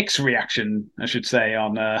a mixed reaction, I should say,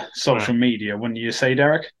 on social media. Wouldn't you say,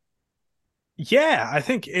 Derek? Yeah, I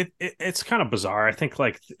think it's kind of bizarre. I think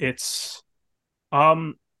like it's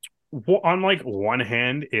um on like one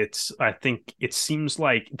hand, I think it seems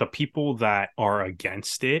like the people that are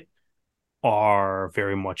against it are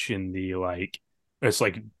very much in the like it's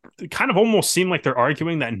like it kind of almost seem like they're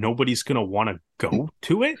arguing that nobody's gonna want to go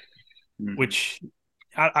to it, which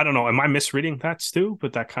I don't know. Am I misreading that, Stu?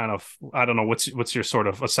 But that kind of I don't know. What's your sort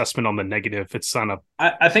of assessment on the negative? It's on a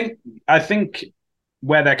I think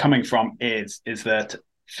where they're coming from is that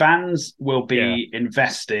fans will yeah be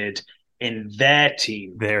invested in their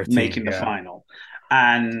team their team making the yeah final,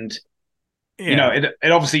 and yeah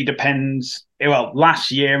it obviously depends. Well,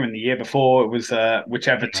 last year and the year before, it was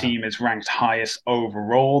whichever yeah. team is ranked highest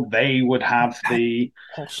overall, they would have That the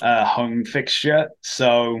also home fixture.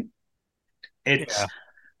 So it's yeah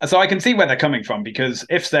so I can see where they're coming from because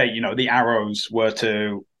if say the Arrows were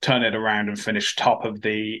to turn it around and finish top of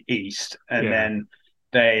the East, and yeah then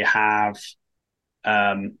they have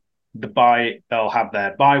um, they'll have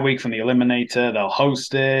their bye week from the eliminator, they'll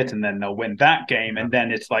host it, and then they'll win that game, yeah and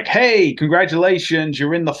then it's like, hey, congratulations,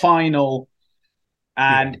 you're in the final.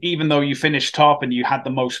 yeah And even though you finished top and you had the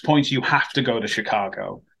most points, you have to go to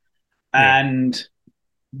Chicago. yeah And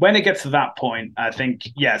when it gets to that point, I think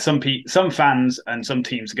some fans and some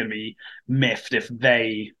teams are going to be miffed if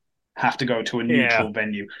they have to go to a yeah. neutral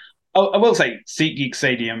venue. I will say SeatGeek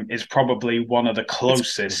Stadium is probably one of the It's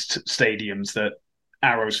closest stadiums that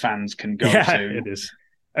Arrows fans can go yeah, to. it is.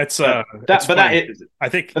 It's But it's that, but that funny. is, I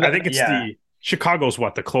think it's yeah, the Chicago's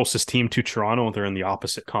what the closest team to Toronto. They're in the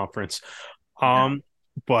opposite conference. yeah,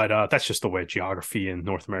 But that's just the way geography in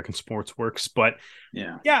North American sports works. But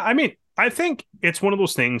yeah, yeah, I mean, I think it's one of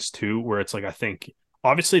those things too where it's like I think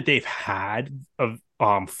obviously they've had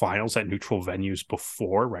finals at neutral venues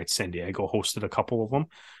before, right? San Diego hosted a couple of them.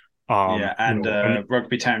 yeah. And And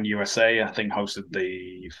Rugby Town USA, I think, hosted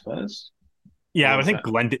the first. Or yeah, I was think that?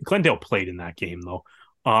 Glendale played in that game though.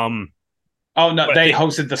 Um, Oh no, but they they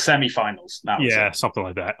hosted the semifinals. That was yeah, it. something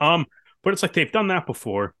like that. But it's like they've done that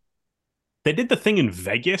before. They did the thing in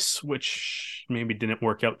Vegas, which maybe didn't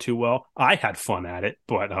work out too well. I had fun at it,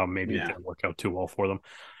 but maybe it Yeah, didn't work out too well for them.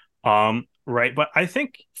 Right. But I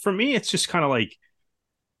think for me, it's just kind of like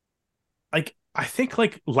I think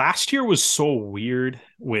like last year was so weird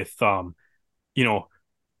with you know,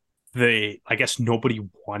 I guess nobody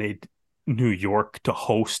wanted New York to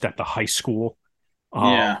host at the high school,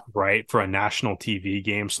 yeah. right, for a national TV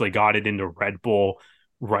game. So they got it into Red Bull,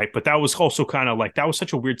 right? But that was also kind of like that was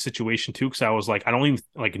such a weird situation too, because I was like, I don't even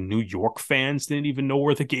like New York fans didn't even know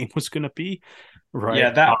where the game was gonna be, right?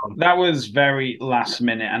 Yeah, that was very last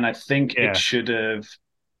minute, and I think it Yeah, should have.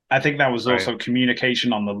 I think that was right. also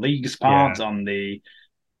communication on the league's Yeah, part, on the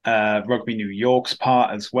Rugby New York's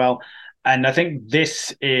part as well. And I think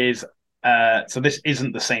this is so this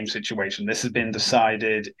isn't the same situation. This has been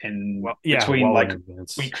decided in well, yeah, between well in like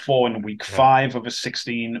advance. week 4 and week Yeah, 5 of a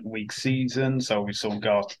 16-week season. So we still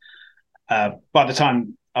got by the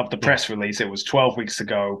time of the yeah, press release, it was 12 weeks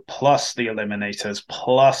ago, plus the eliminators,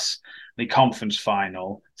 plus the conference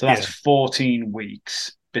final. So that's yeah, 14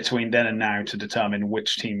 weeks between then and now to determine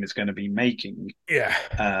which team is going to be making. yeah.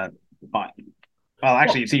 Uh, well,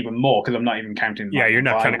 actually, Well, it's even more because I'm not even counting yeah, like you're the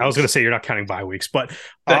not bye counting. I was gonna weeks. say you're not counting bye weeks, but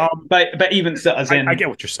But um, but even so, as I in, get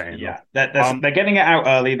what you're saying though. yeah, they're getting it out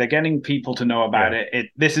early. They're getting people to know about Yeah, it.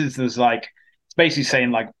 This is like it's basically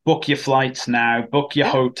saying like book your flights now, book your yeah.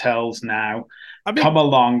 hotels now, I mean, come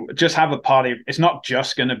along, just have a party. It's not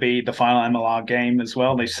just going to be the final MLR game as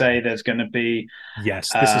well. They yeah. say there's going to be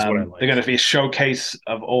Yes, this is what I they're going like. to be a showcase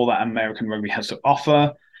of all that American rugby has to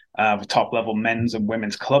offer. The top level men's and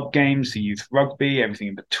women's club games, the youth rugby, everything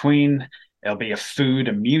in between. There'll be a food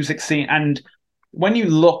and music scene, and when you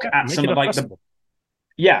look Yeah, at make some it of a like the festival.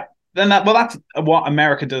 yeah, that's what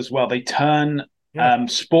America does well. They turn Yeah,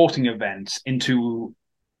 sporting events into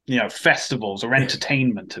festivals or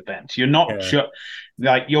entertainment events. You're not yeah, just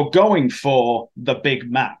like you're going for the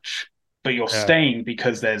big match, but you're yeah, staying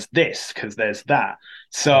because there's this, because there's that.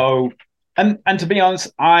 yeah, So, and to be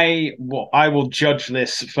honest, I will judge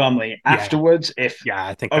this firmly yeah, afterwards. If yeah.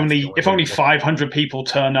 I think that's the only only if way to only look at it. 500 people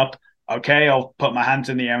turn up, okay, I'll put my hands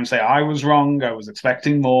in the air and say I was wrong. I was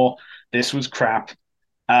expecting more. This was crap.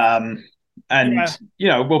 Um, and Yeah.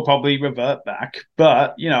 we'll probably revert back,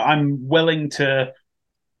 but I'm willing to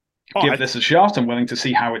Oh, give this a shot. I'm willing to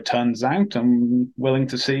see how it turns out. I'm willing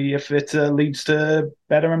to see if it leads to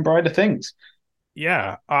better and brighter things.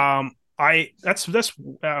 yeah. I that's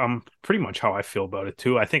pretty much how I feel about it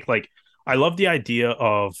too. I think like I love the idea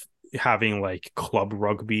of having like club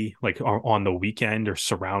rugby like on the weekend or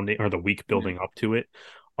surrounding or the week building up to it.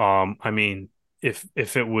 I mean, if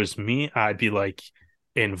it was me, I'd be like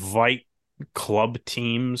invite club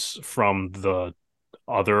teams from the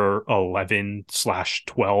other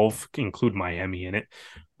 11/12, include Miami in it,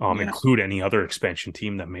 include any other expansion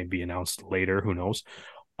team that may be announced later, who knows.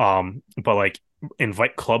 But like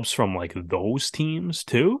invite clubs from like those teams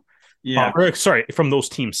too. Or, sorry, from those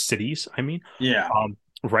team cities, I mean. Yeah.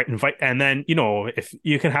 Right, invite, and then if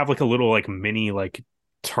you can have like a little like mini like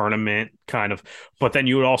tournament kind of, but then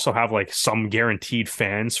you would also have like some guaranteed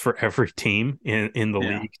fans for every team in the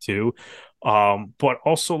league too. But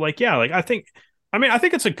also like like I think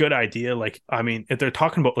it's a good idea. Like, I mean, if they're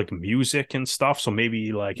talking about like music and stuff, so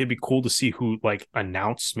maybe like it'd be cool to see who like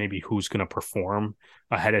announce maybe who's gonna perform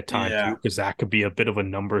ahead of time too, because that could be a bit of a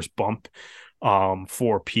numbers bump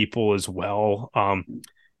for people as well.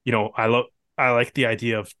 I like the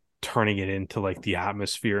idea of turning it into like the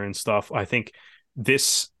atmosphere and stuff. I think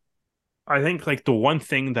like the one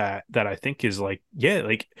thing that I think is like,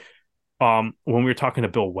 when we were talking to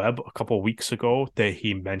Bill Webb a couple of weeks ago, that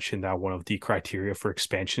he mentioned that one of the criteria for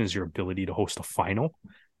expansion is your ability to host a final,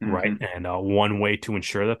 right? And one way to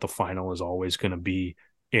ensure that the final is always going to be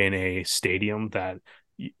in a stadium that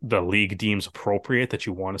the league deems appropriate, that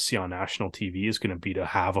you want to see on national TV, is going to be to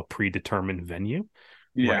have a predetermined venue.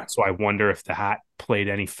 Yeah. Right. So I wonder if that played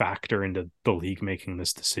any factor into the league making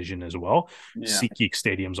this decision as well. Yeah. SeatGeek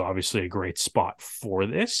Stadium's obviously a great spot for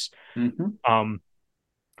this.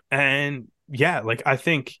 And yeah, like I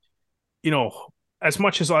think, as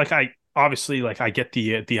much as like I obviously like I get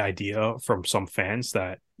the idea from some fans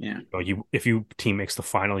that if your team makes the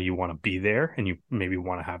final, you want to be there and you maybe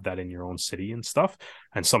want to have that in your own city and stuff.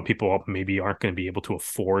 And some people maybe aren't going to be able to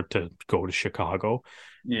afford to go to Chicago.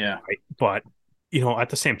 Yeah. Right? But at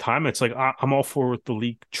the same time, it's like I'm all for the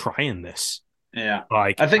league trying this. Yeah.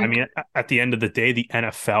 Like, I mean, at the end of the day, the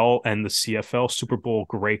NFL and the CFL Super Bowl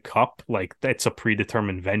Grey Cup, like that's a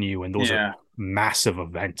predetermined venue, and those are massive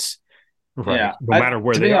events, right? Yeah. No matter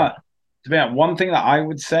where they are. To be honest, one thing that I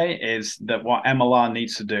would say is that what MLR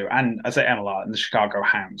needs to do, and I say MLR and the Chicago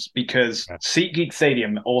Hounds, because SeatGeek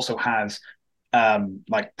Stadium also has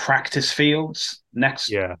like practice fields next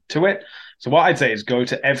to it. So what I'd say is go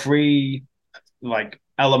to every like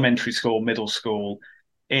elementary school, middle school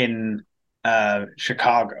in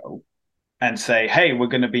Chicago and say, hey, we're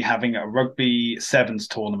going to be having a rugby sevens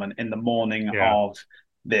tournament in the morning of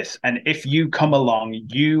this. And if you come along,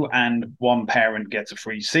 you and one parent gets a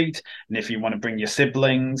free seat. And if you want to bring your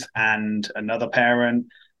siblings and another parent,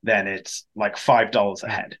 then it's like $5 a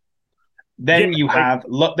head. Then you have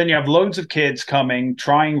loads of kids coming,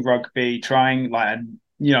 trying rugby, trying like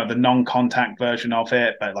the non-contact version of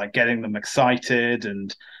it, but like getting them excited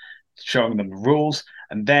and showing them the rules.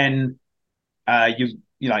 And then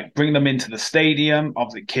you like bring them into the stadium.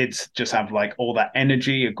 Obviously, kids just have like all that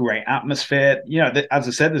energy, a great atmosphere. As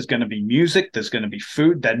I said, there's going to be music, there's going to be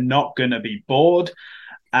food. They're not going to be bored.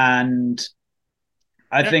 And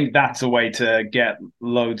I think that's a way to get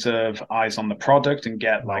loads of eyes on the product and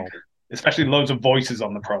get especially loads of voices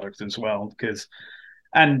on the product as well,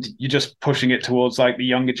 and you're just pushing it towards like the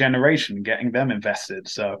younger generation, getting them invested.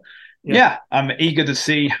 So I'm eager to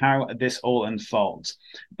see how this all unfolds.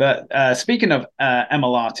 But speaking of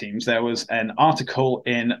MLR teams, there was an article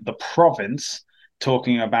in The Province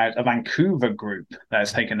talking about a Vancouver group that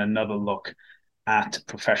has taken another look at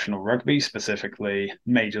professional rugby, specifically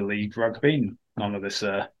Major League Rugby, none of this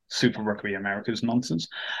Super Rugby America's nonsense.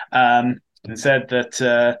 And said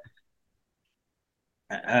that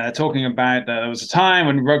talking about there was a time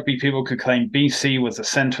when rugby people could claim BC was the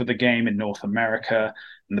center of the game in North America,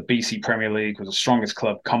 and the BC Premier League was the strongest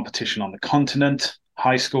club competition on the continent.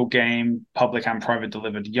 High school game, public and private,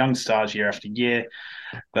 delivered young stars year after year.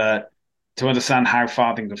 But to understand how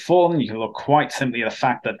far things have fallen, you can look quite simply at the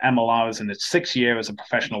fact that MLR is in its 6th year as a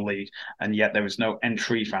professional league, and yet there is no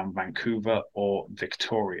entry from Vancouver or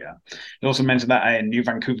Victoria. He also mentioned that a new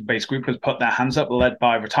Vancouver-based group has put their hands up, led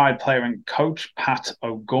by retired player and coach Pat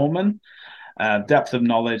O'Gorman. Depth of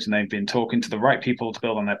knowledge, and they've been talking to the right people to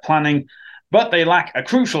build on their planning, but they lack a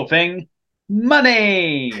crucial thing: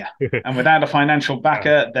 money. And without a financial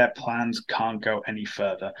backer, their plans can't go any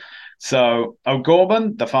further. So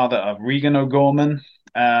O'Gorman, the father of Regan O'Gorman,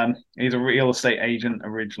 he's a real estate agent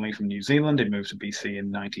originally from New Zealand. He moved to BC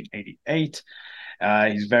in 1988.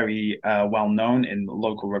 He's very well known in the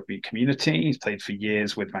local rugby community. He's played for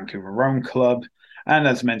years with Vancouver Rome Club. And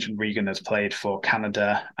as mentioned, Regan has played for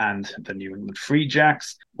Canada and the New England Free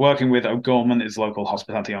Jacks. Working with O'Gorman is local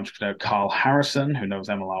hospitality entrepreneur Carl Harrison, who knows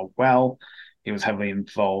MLR well. He was heavily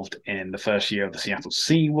involved in the first year of the Seattle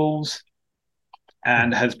Seawolves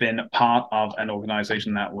and has been part of an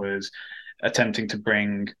organization that was attempting to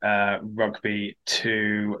bring rugby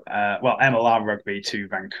to, MLR rugby to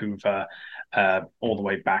Vancouver all the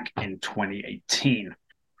way back in 2018.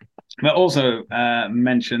 But also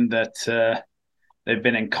mentioned that they've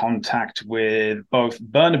been in contact with both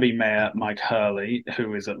Burnaby Mayor Mike Hurley,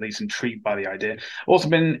 who is at least intrigued by the idea, also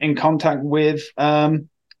been in contact with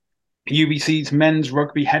UBC's men's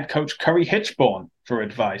rugby head coach Curry Hitchborn for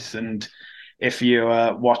advice. And if you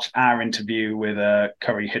watch our interview with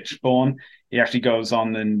Curry Hitchborn, he actually goes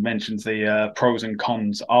on and mentions the pros and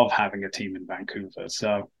cons of having a team in Vancouver.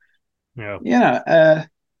 So,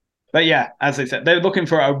 but yeah, as I said, they're looking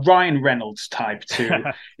for a Ryan Reynolds type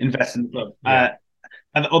to invest in the club.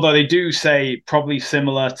 And although they do say probably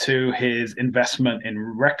similar to his investment in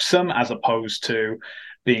Wrexham, as opposed to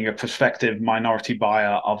being a prospective minority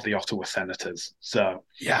buyer of the Ottawa Senators. So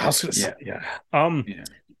I was gonna say,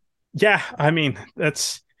 I mean,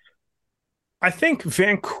 I think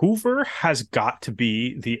Vancouver has got to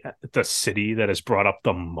be the city that has brought up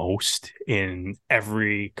the most in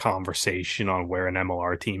every conversation on where an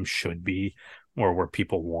MLR team should be or where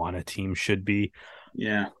people want a team should be.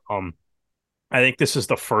 Yeah. I think this is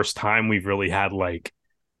the first time we've really had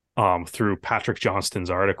through Patrick Johnston's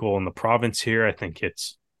article in the province here. I think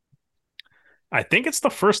it's the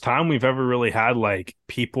first time we've ever really had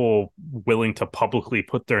people willing to publicly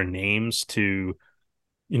put their names to,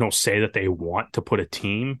 say that they want to put a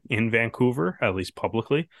team in Vancouver, at least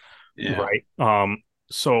publicly. Yeah. Right.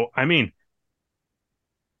 So, again,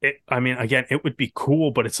 it would be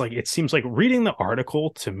cool, but it seems like reading the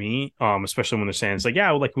article to me, especially when they're saying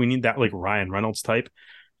we need that Ryan Reynolds type.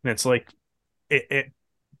 And it's it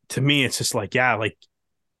to me, it's just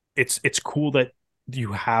it's cool that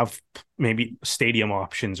you have maybe stadium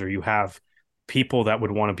options or you have people that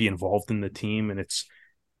would want to be involved in the team. And it's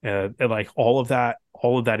all of that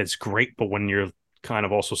is great. But when you're kind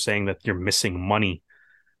of also saying that you're missing money,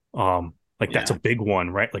 that's a big one,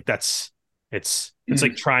 right? It's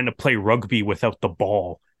like trying to play rugby without the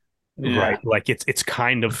ball, right? It's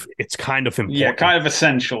kind of important. Yeah, kind of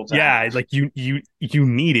essential. You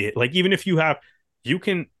need it. Even if you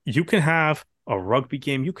can have a rugby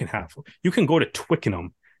game, you can go to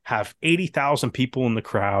Twickenham, have 80,000 people in the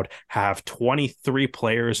crowd, have 23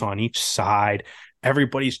 players on each side,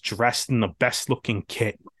 everybody's dressed in the best looking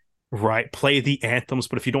kit, right? Play the anthems,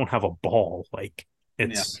 but if you don't have a ball,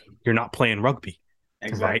 you're not playing rugby.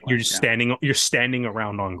 Exactly. Right, you're just standing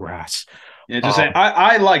around on grass. Yeah, just saying.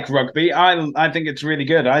 I like rugby. I think it's really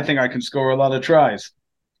good. I think I can score a lot of tries,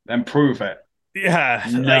 and prove it. Yeah,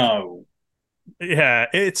 no.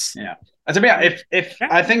 It's To be if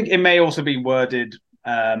I think it may also be worded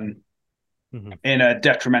in a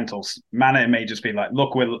detrimental manner. It may just be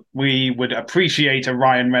look, we would appreciate a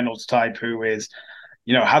Ryan Reynolds type who is,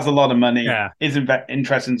 has a lot of money, is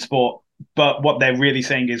interested in sport. But what they're really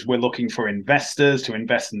saying is we're looking for investors to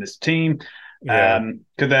invest in this team.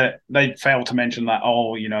 Because they failed to mention that,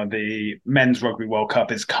 the Men's Rugby World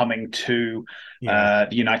Cup is coming to the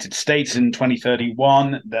United States in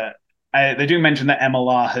 2031. That they do mention that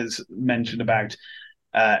MLR has mentioned about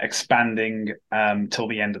expanding till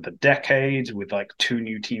the end of the decade with 2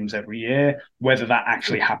 new teams every year. Whether that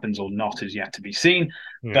actually happens or not is yet to be seen.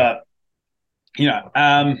 But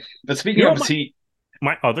speaking of the team.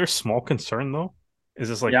 My other small concern, though,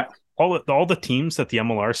 is all the teams that the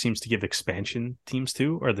MLR seems to give expansion teams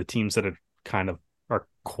to are the teams that are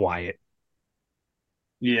quiet.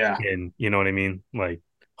 Yeah. And you know what I mean?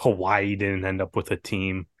 Hawaii didn't end up with a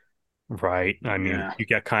team, right? You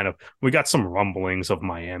get we got some rumblings of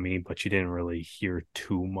Miami, but you didn't really hear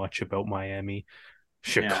too much about Miami.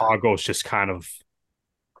 Chicago's just kind of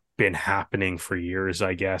been happening for years,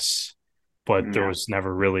 I guess. But there was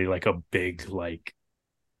never really a big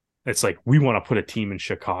it's we want to put a team in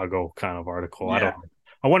Chicago kind of article. I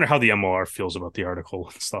wonder how the MLR feels about the article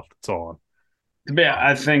and stuff that's on. Yeah,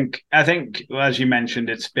 I think as you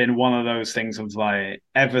mentioned, it's been one of those things of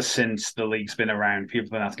ever since the league's been around, people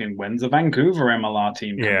have been asking when's the Vancouver MLR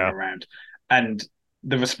team coming around, and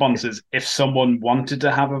the response is if someone wanted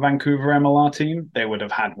to have a Vancouver MLR team, they would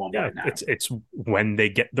have had one by now. It's when they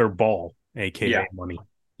get their ball, aka money.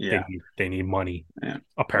 Yeah, they need money. Yeah,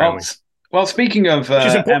 apparently. Well, speaking of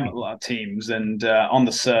MLR teams and on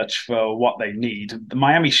the search for what they need, the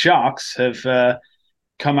Miami Sharks have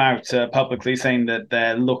come out publicly saying that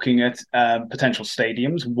they're looking at potential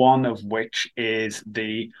stadiums, one of which is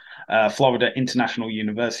the Florida International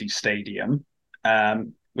University Stadium,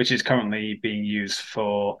 which is currently being used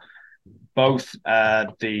for both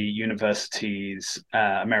the university's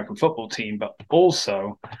American football team, but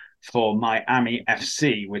also for Miami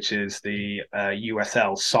FC, which is the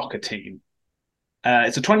USL soccer team.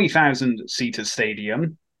 It's a 20,000 seater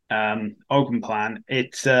stadium, open plan.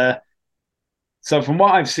 It's so from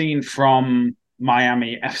what I've seen from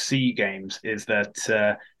Miami FC games is that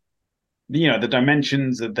the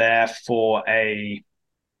dimensions are there for a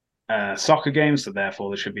soccer game, so therefore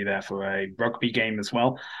they should be there for a rugby game as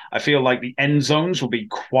well. I feel like the end zones will be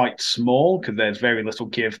quite small because there's very little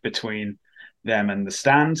give between them and the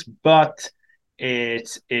stands, but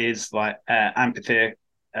it is like amphitheater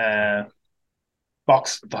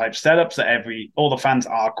box type setup, so all the fans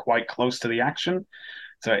are quite close to the action,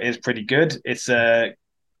 so it is pretty good. It's a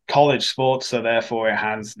college sport, so therefore it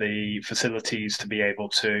has the facilities to be able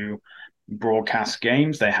to broadcast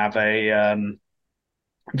games. They have a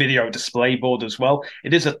video display board as well.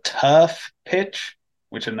 It is a turf pitch,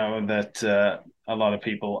 which I know that a lot of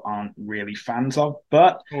people aren't really fans of,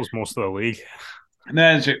 but It was most of the league.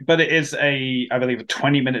 but it is I believe, a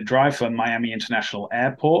 20-minute drive from Miami International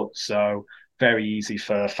Airport, so very easy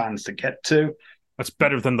for fans to get to. That's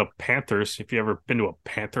better than the Panthers. If you ever been to a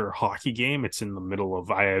Panther hockey game, it's in the middle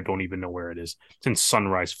of, I don't even know where it is. It's in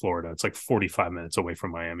Sunrise, Florida. It's like 45 minutes away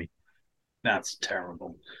from Miami. That's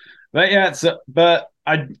terrible. But yeah, but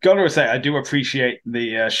I gotta say, I do appreciate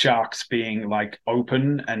the Sharks being like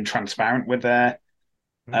open and transparent with their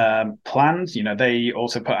plans. They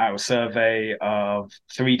also put out a survey of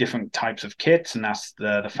 3 different types of kits and asked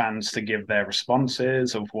the fans to give their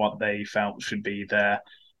responses of what they felt should be their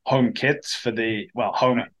home kits for the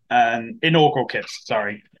home and inaugural kits.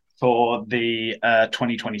 Sorry. For the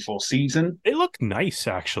 2024 season. They look nice,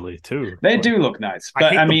 actually, too. They do look nice. But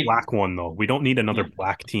I hate the black one, though. We don't need another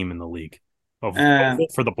black team in the league. I'll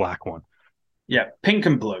vote for the black one. Yeah, pink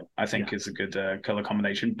and blue, I think, is a good color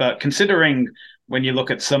combination. But considering when you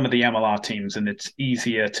look at some of the MLR teams, and it's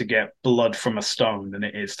easier to get blood from a stone than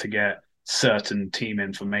it is to get certain team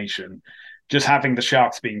information, just having the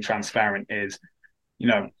Sharks being transparent is,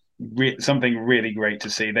 something really great to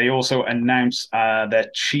see. They also announced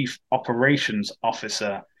their chief operations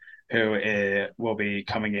officer, who will be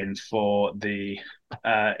coming in for the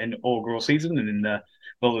inaugural season and in the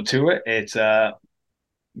build to it. It's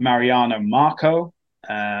Mariano Marco,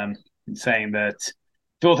 saying that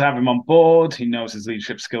thrilled to have him on board. He knows his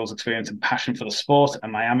leadership skills, experience, and passion for the sport,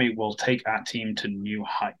 and Miami will take our team to new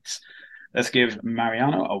heights. Let's give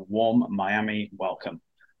Mariano a warm Miami welcome.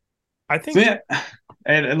 I think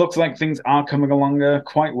it looks like things are coming along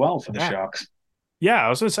quite well for the Sharks. Yeah, I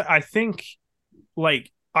was going to say, I think,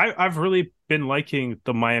 I've really been liking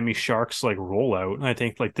the Miami Sharks, rollout. And I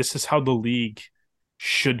think, this is how the league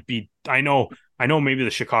should be. I know maybe the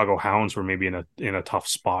Chicago Hounds were maybe in a tough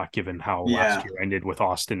spot, given how last year ended with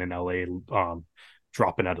Austin and LA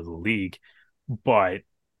dropping out of the league. But,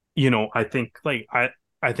 I think,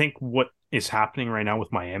 I think what is happening right now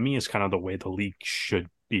with Miami is kind of the way the league should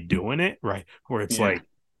be doing it, right? Where it's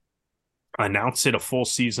announce it a full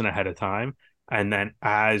season ahead of time, and then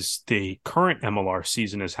as the current MLR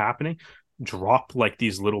season is happening, drop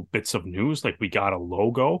these little bits of news. We got a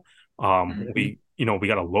logo, we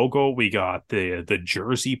got a logo, we got the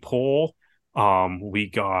jersey poll, we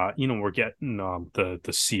got we're getting the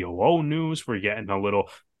COO news, we're getting a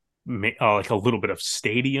little bit of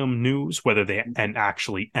stadium news, whether they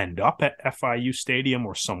actually end up at FIU Stadium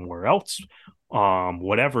or somewhere else,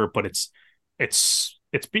 whatever. But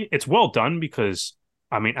it's well done, because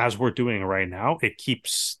as we're doing right now, it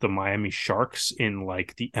keeps the Miami Sharks in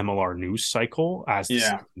the MLR news cycle as the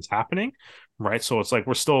season's happening, right? So it's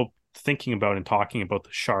we're still thinking about and talking about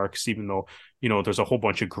the Sharks, even though there's a whole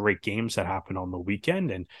bunch of great games that happen on the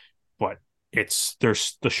weekend, but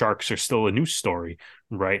the Sharks are still a news story,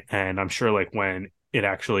 right? And I'm sure when it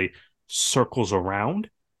actually circles around,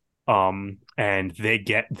 and they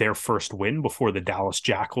get their first win before the Dallas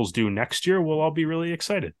Jackals do next year, we'll all be really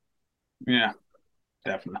excited. Yeah,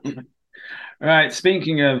 definitely. All right,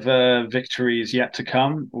 speaking of victories yet to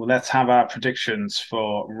come, let's have our predictions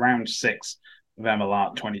for round 6 of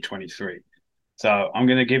MLR 2023. So I'm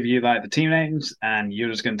going to give you the team names, and you're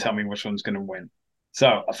just going to tell me which one's going to win.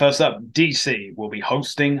 So first up, DC will be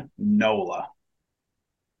hosting NOLA.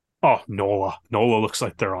 Oh, NOLA. NOLA looks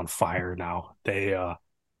like they're on fire now. They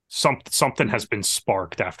something has been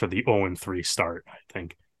sparked after the 0-3 start, I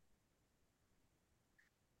think.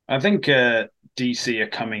 I think DC are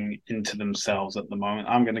coming into themselves at the moment.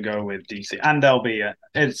 I'm going to go with DC, and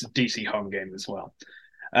it's a DC home game as well.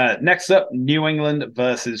 Next up, New England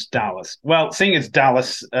versus Dallas. Well, seeing as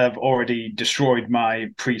Dallas have already destroyed my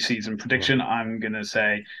preseason prediction, I'm going to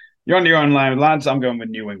say, you're on your own line, lads. I'm going with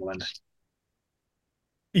New England.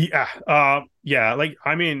 Yeah. Like,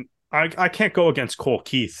 I mean, I can't go against Cole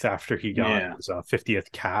Keith after he got Yeah. his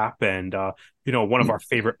 50th cap, and one of our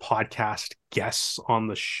favorite podcast guests on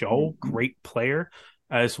the show, great player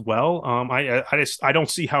as well. I don't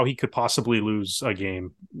see how he could possibly lose a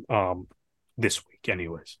game this week,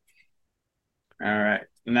 anyways. All right.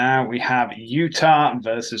 Now we have Utah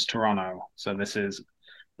versus Toronto. So this is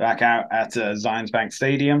back out at Zions Bank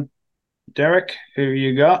Stadium. Derek, who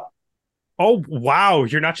you got? Oh wow,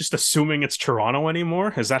 you're not just assuming it's Toronto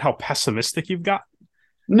anymore? Is that how pessimistic you've got?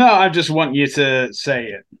 No, I just want you to say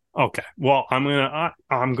it. Okay. Well, I'm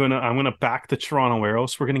gonna back the Toronto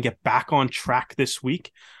Arrows. We're gonna get back on track this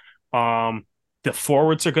week. The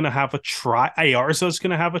forwards are gonna have a try. Ayarza's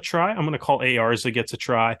gonna have a try. I'm gonna call Ayarza gets a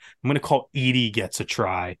try. I'm gonna call Edie gets a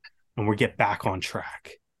try, and we get back on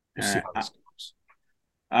track. We'll see how this goes.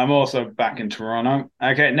 I'm also back in Toronto.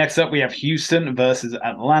 Okay, next up we have Houston versus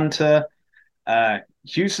Atlanta.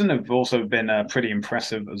 Houston have also been pretty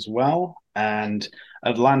impressive as well, and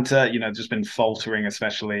Atlanta, just been faltering,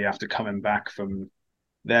 especially after coming back from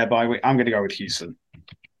their bye week. I'm going to go with Houston.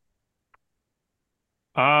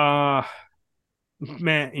 Man,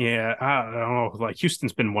 yeah, I don't know. Like,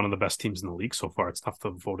 Houston's been one of the best teams in the league so far. It's tough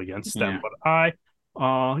to vote against them, but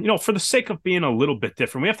for the sake of being a little bit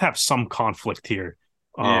different, we have to have some conflict here.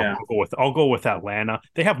 I'll go with Atlanta.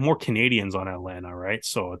 They have more Canadians on Atlanta, right?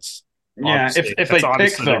 So it's if they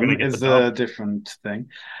pick them is a different thing.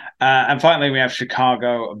 And finally, we have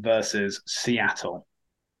Chicago versus Seattle.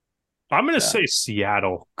 I'm going to say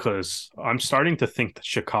Seattle because I'm starting to think that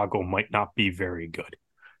Chicago might not be very good.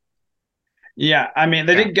 Yeah, I mean,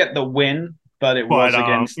 they didn't get the win, but it was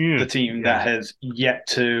against the team that has yet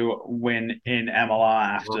to win in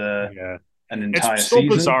MLR after an entire season. It's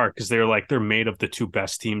so bizarre because they're made of the two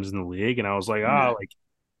best teams in the league, and I was like,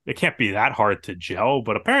 it can't be that hard to gel,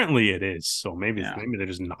 but apparently it is. So maybe they're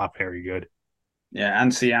just not very good. Yeah,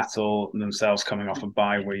 and Seattle themselves coming off a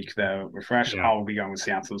bye week, they're refreshed. Yeah. I'll be going with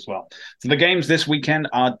Seattle as well. So the games this weekend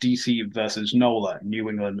are DC versus NOLA, New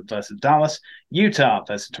England versus Dallas, Utah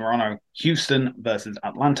versus Toronto, Houston versus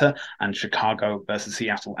Atlanta, and Chicago versus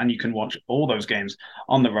Seattle. And you can watch all those games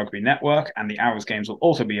on the Rugby Network, and the Arrows games will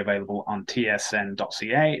also be available on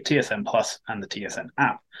tsn.ca, TSN Plus, and the TSN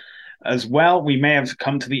app. As well, we may have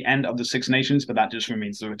come to the end of the Six Nations, but that just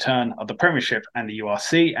means the return of the Premiership and the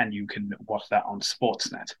URC, and you can watch that on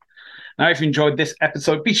Sportsnet. Now, if you enjoyed this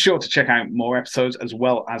episode, be sure to check out more episodes as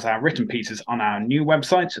well as our written pieces on our new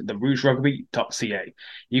website, therougerugby.ca.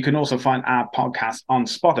 You can also find our podcast on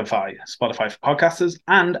Spotify for podcasters,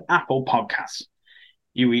 and Apple Podcasts.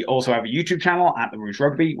 We also have a YouTube channel at The Rouge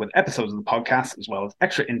Rugby with episodes of the podcast, as well as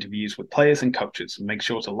extra interviews with players and coaches. Make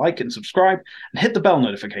sure to like and subscribe and hit the bell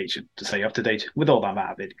notification to stay up to date with all of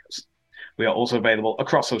our videos. We are also available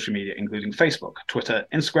across social media, including Facebook, Twitter,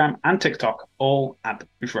 Instagram, and TikTok, all at The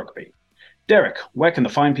Rouge Rugby. Derek, where can the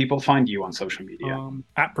fine people find you on social media?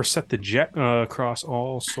 At Brissette the Jet across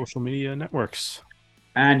all social media networks.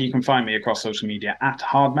 And you can find me across social media at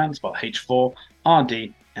Hardman, spelled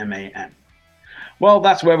H4RDMAN. Well,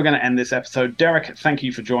 that's where we're going to end this episode. Derek, thank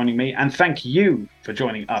you for joining me, and thank you for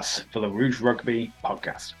joining us for the Rouge Rugby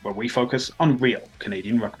podcast, where we focus on real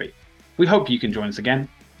Canadian rugby. We hope you can join us again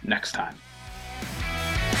next time.